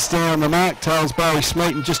 comes to stand on the mark, tells Barry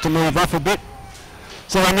Smeaton just to move off a bit.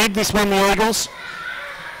 So they need this one, the Eagles.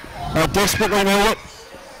 They desperately need it.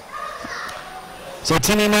 So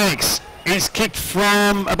Timmy Manx is kicked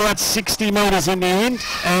from about 60 metres in the end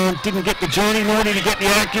and didn't get the journey, nor did he get the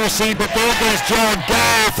accuracy, but there goes Jared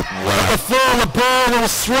Garth at the fall of the ball. It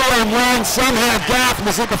was 3 on 1. Somehow Garth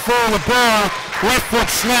was at the fall of the ball, left foot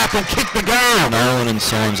snap and kicked the goal. Nolan and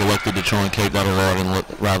Symes elected to try and keep that alive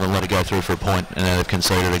and rather than let it go through for a point, and they've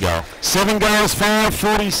conceded a goal. 7 goals,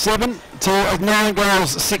 547 to 9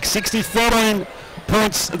 goals, 660, 13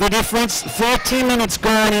 points the difference. 30 minutes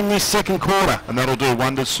gone in this second quarter. And that'll do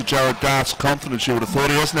wonders for Jared Garth's confidence, you would have thought.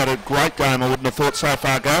 He hasn't had a great game, I wouldn't have thought so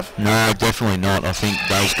far, Gav. No, definitely not. I think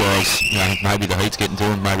those guys, you know, maybe the heat's getting to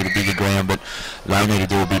them, maybe the bigger ground, but they need to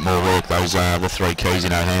do a bit more work. Those are the 3 keys, you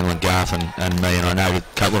know, handling Garth and me, and I know a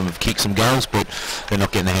couple of them have kicked some goals, but they're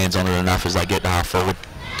not getting their hands on it enough as they get to half forward.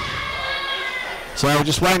 So we're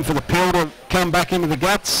just waiting for the pill to come back into the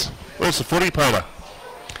guts. Where's the footy, Peter?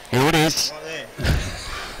 Here it is.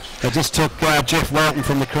 They just took Jeff Walton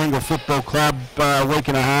from the Kringle Football Club a week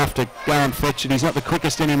and a half to go and fetch it. He's not the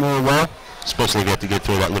quickest anymore, well. Especially if you have to get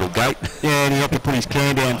through that little gate. Yeah, and he had to put his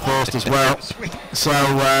can down first as well. So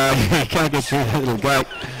he can't get through that little gate.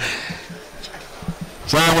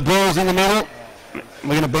 So the ball's in the middle. We're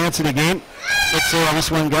going to bounce it again. Let's see how this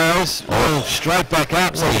one goes. Oh, straight back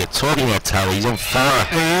up. What are you talking about, Tully? He's on fire.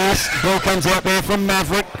 Yes, ball comes out there from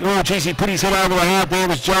Maverick. Oh, geez, he put his head over the hard. There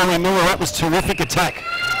was Joey Miller. That was terrific attack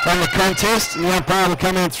on the contest. And the umpire will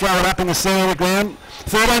come in and throw it up in the centre of the ground.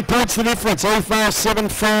 13 points the difference. Edithvale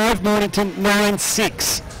 7-5, Mornington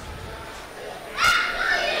 9-6.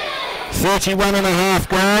 31 and a half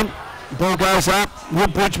gone. Ball goes up.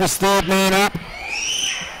 Woodbridge was third man up.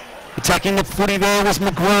 Attacking the footy there was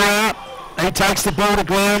Maguire. He takes the ball to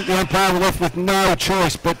ground. The umpire left with no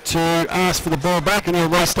choice but to ask for the ball back, and he'll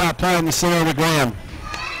restart play in the centre of the ground.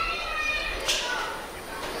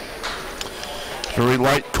 Very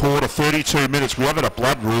late quarter, 32 minutes. We have had a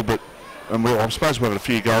blood rule, but I suppose we've had a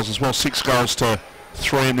few goals as well. 6 goals to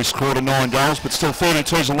 3 in this quarter, 9 goals, but still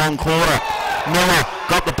 32 is a long quarter. Miller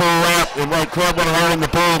got the ball out. The crowd want to hold in the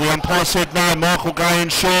ball. The umpire said no. Michael going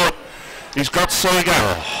short. He's got Seager,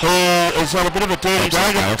 who has had a bit of a dirty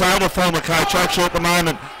day. Data former coach actually at the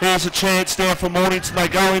moment. Here's a chance now for Mornington. They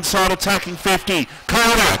go inside attacking 50.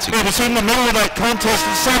 Carter, he was in the middle of that contest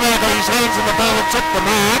and somehow got his hands on the ball and took the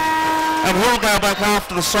mark. And he'll go back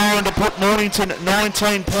after the siren to put Mornington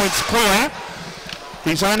 19 points clear.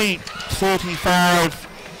 He's only 35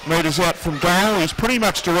 metres out from goal. He's pretty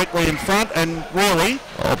much directly in front, and really...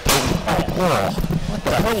 What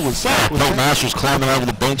the hell was that? Pete Marshall's climbing over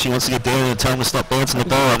the bench. He wants to get down and tell him to stop bouncing the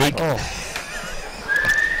ball, I think.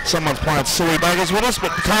 Someone's playing silly buggers with us, but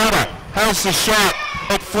Carter has the shot.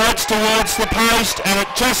 It floats towards the post, and it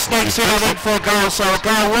just sneaks in and in for a goal. So a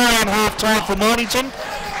goal right on half-time for Mornington.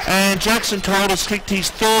 And Jackson Calder's kicked his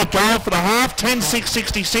 3rd goal for the half.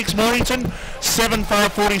 10-6-66 Mornington,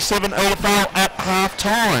 7-5-47 Edithvale at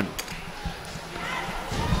half-time.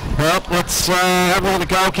 Well, let's have all the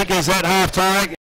goal kickers at half-time.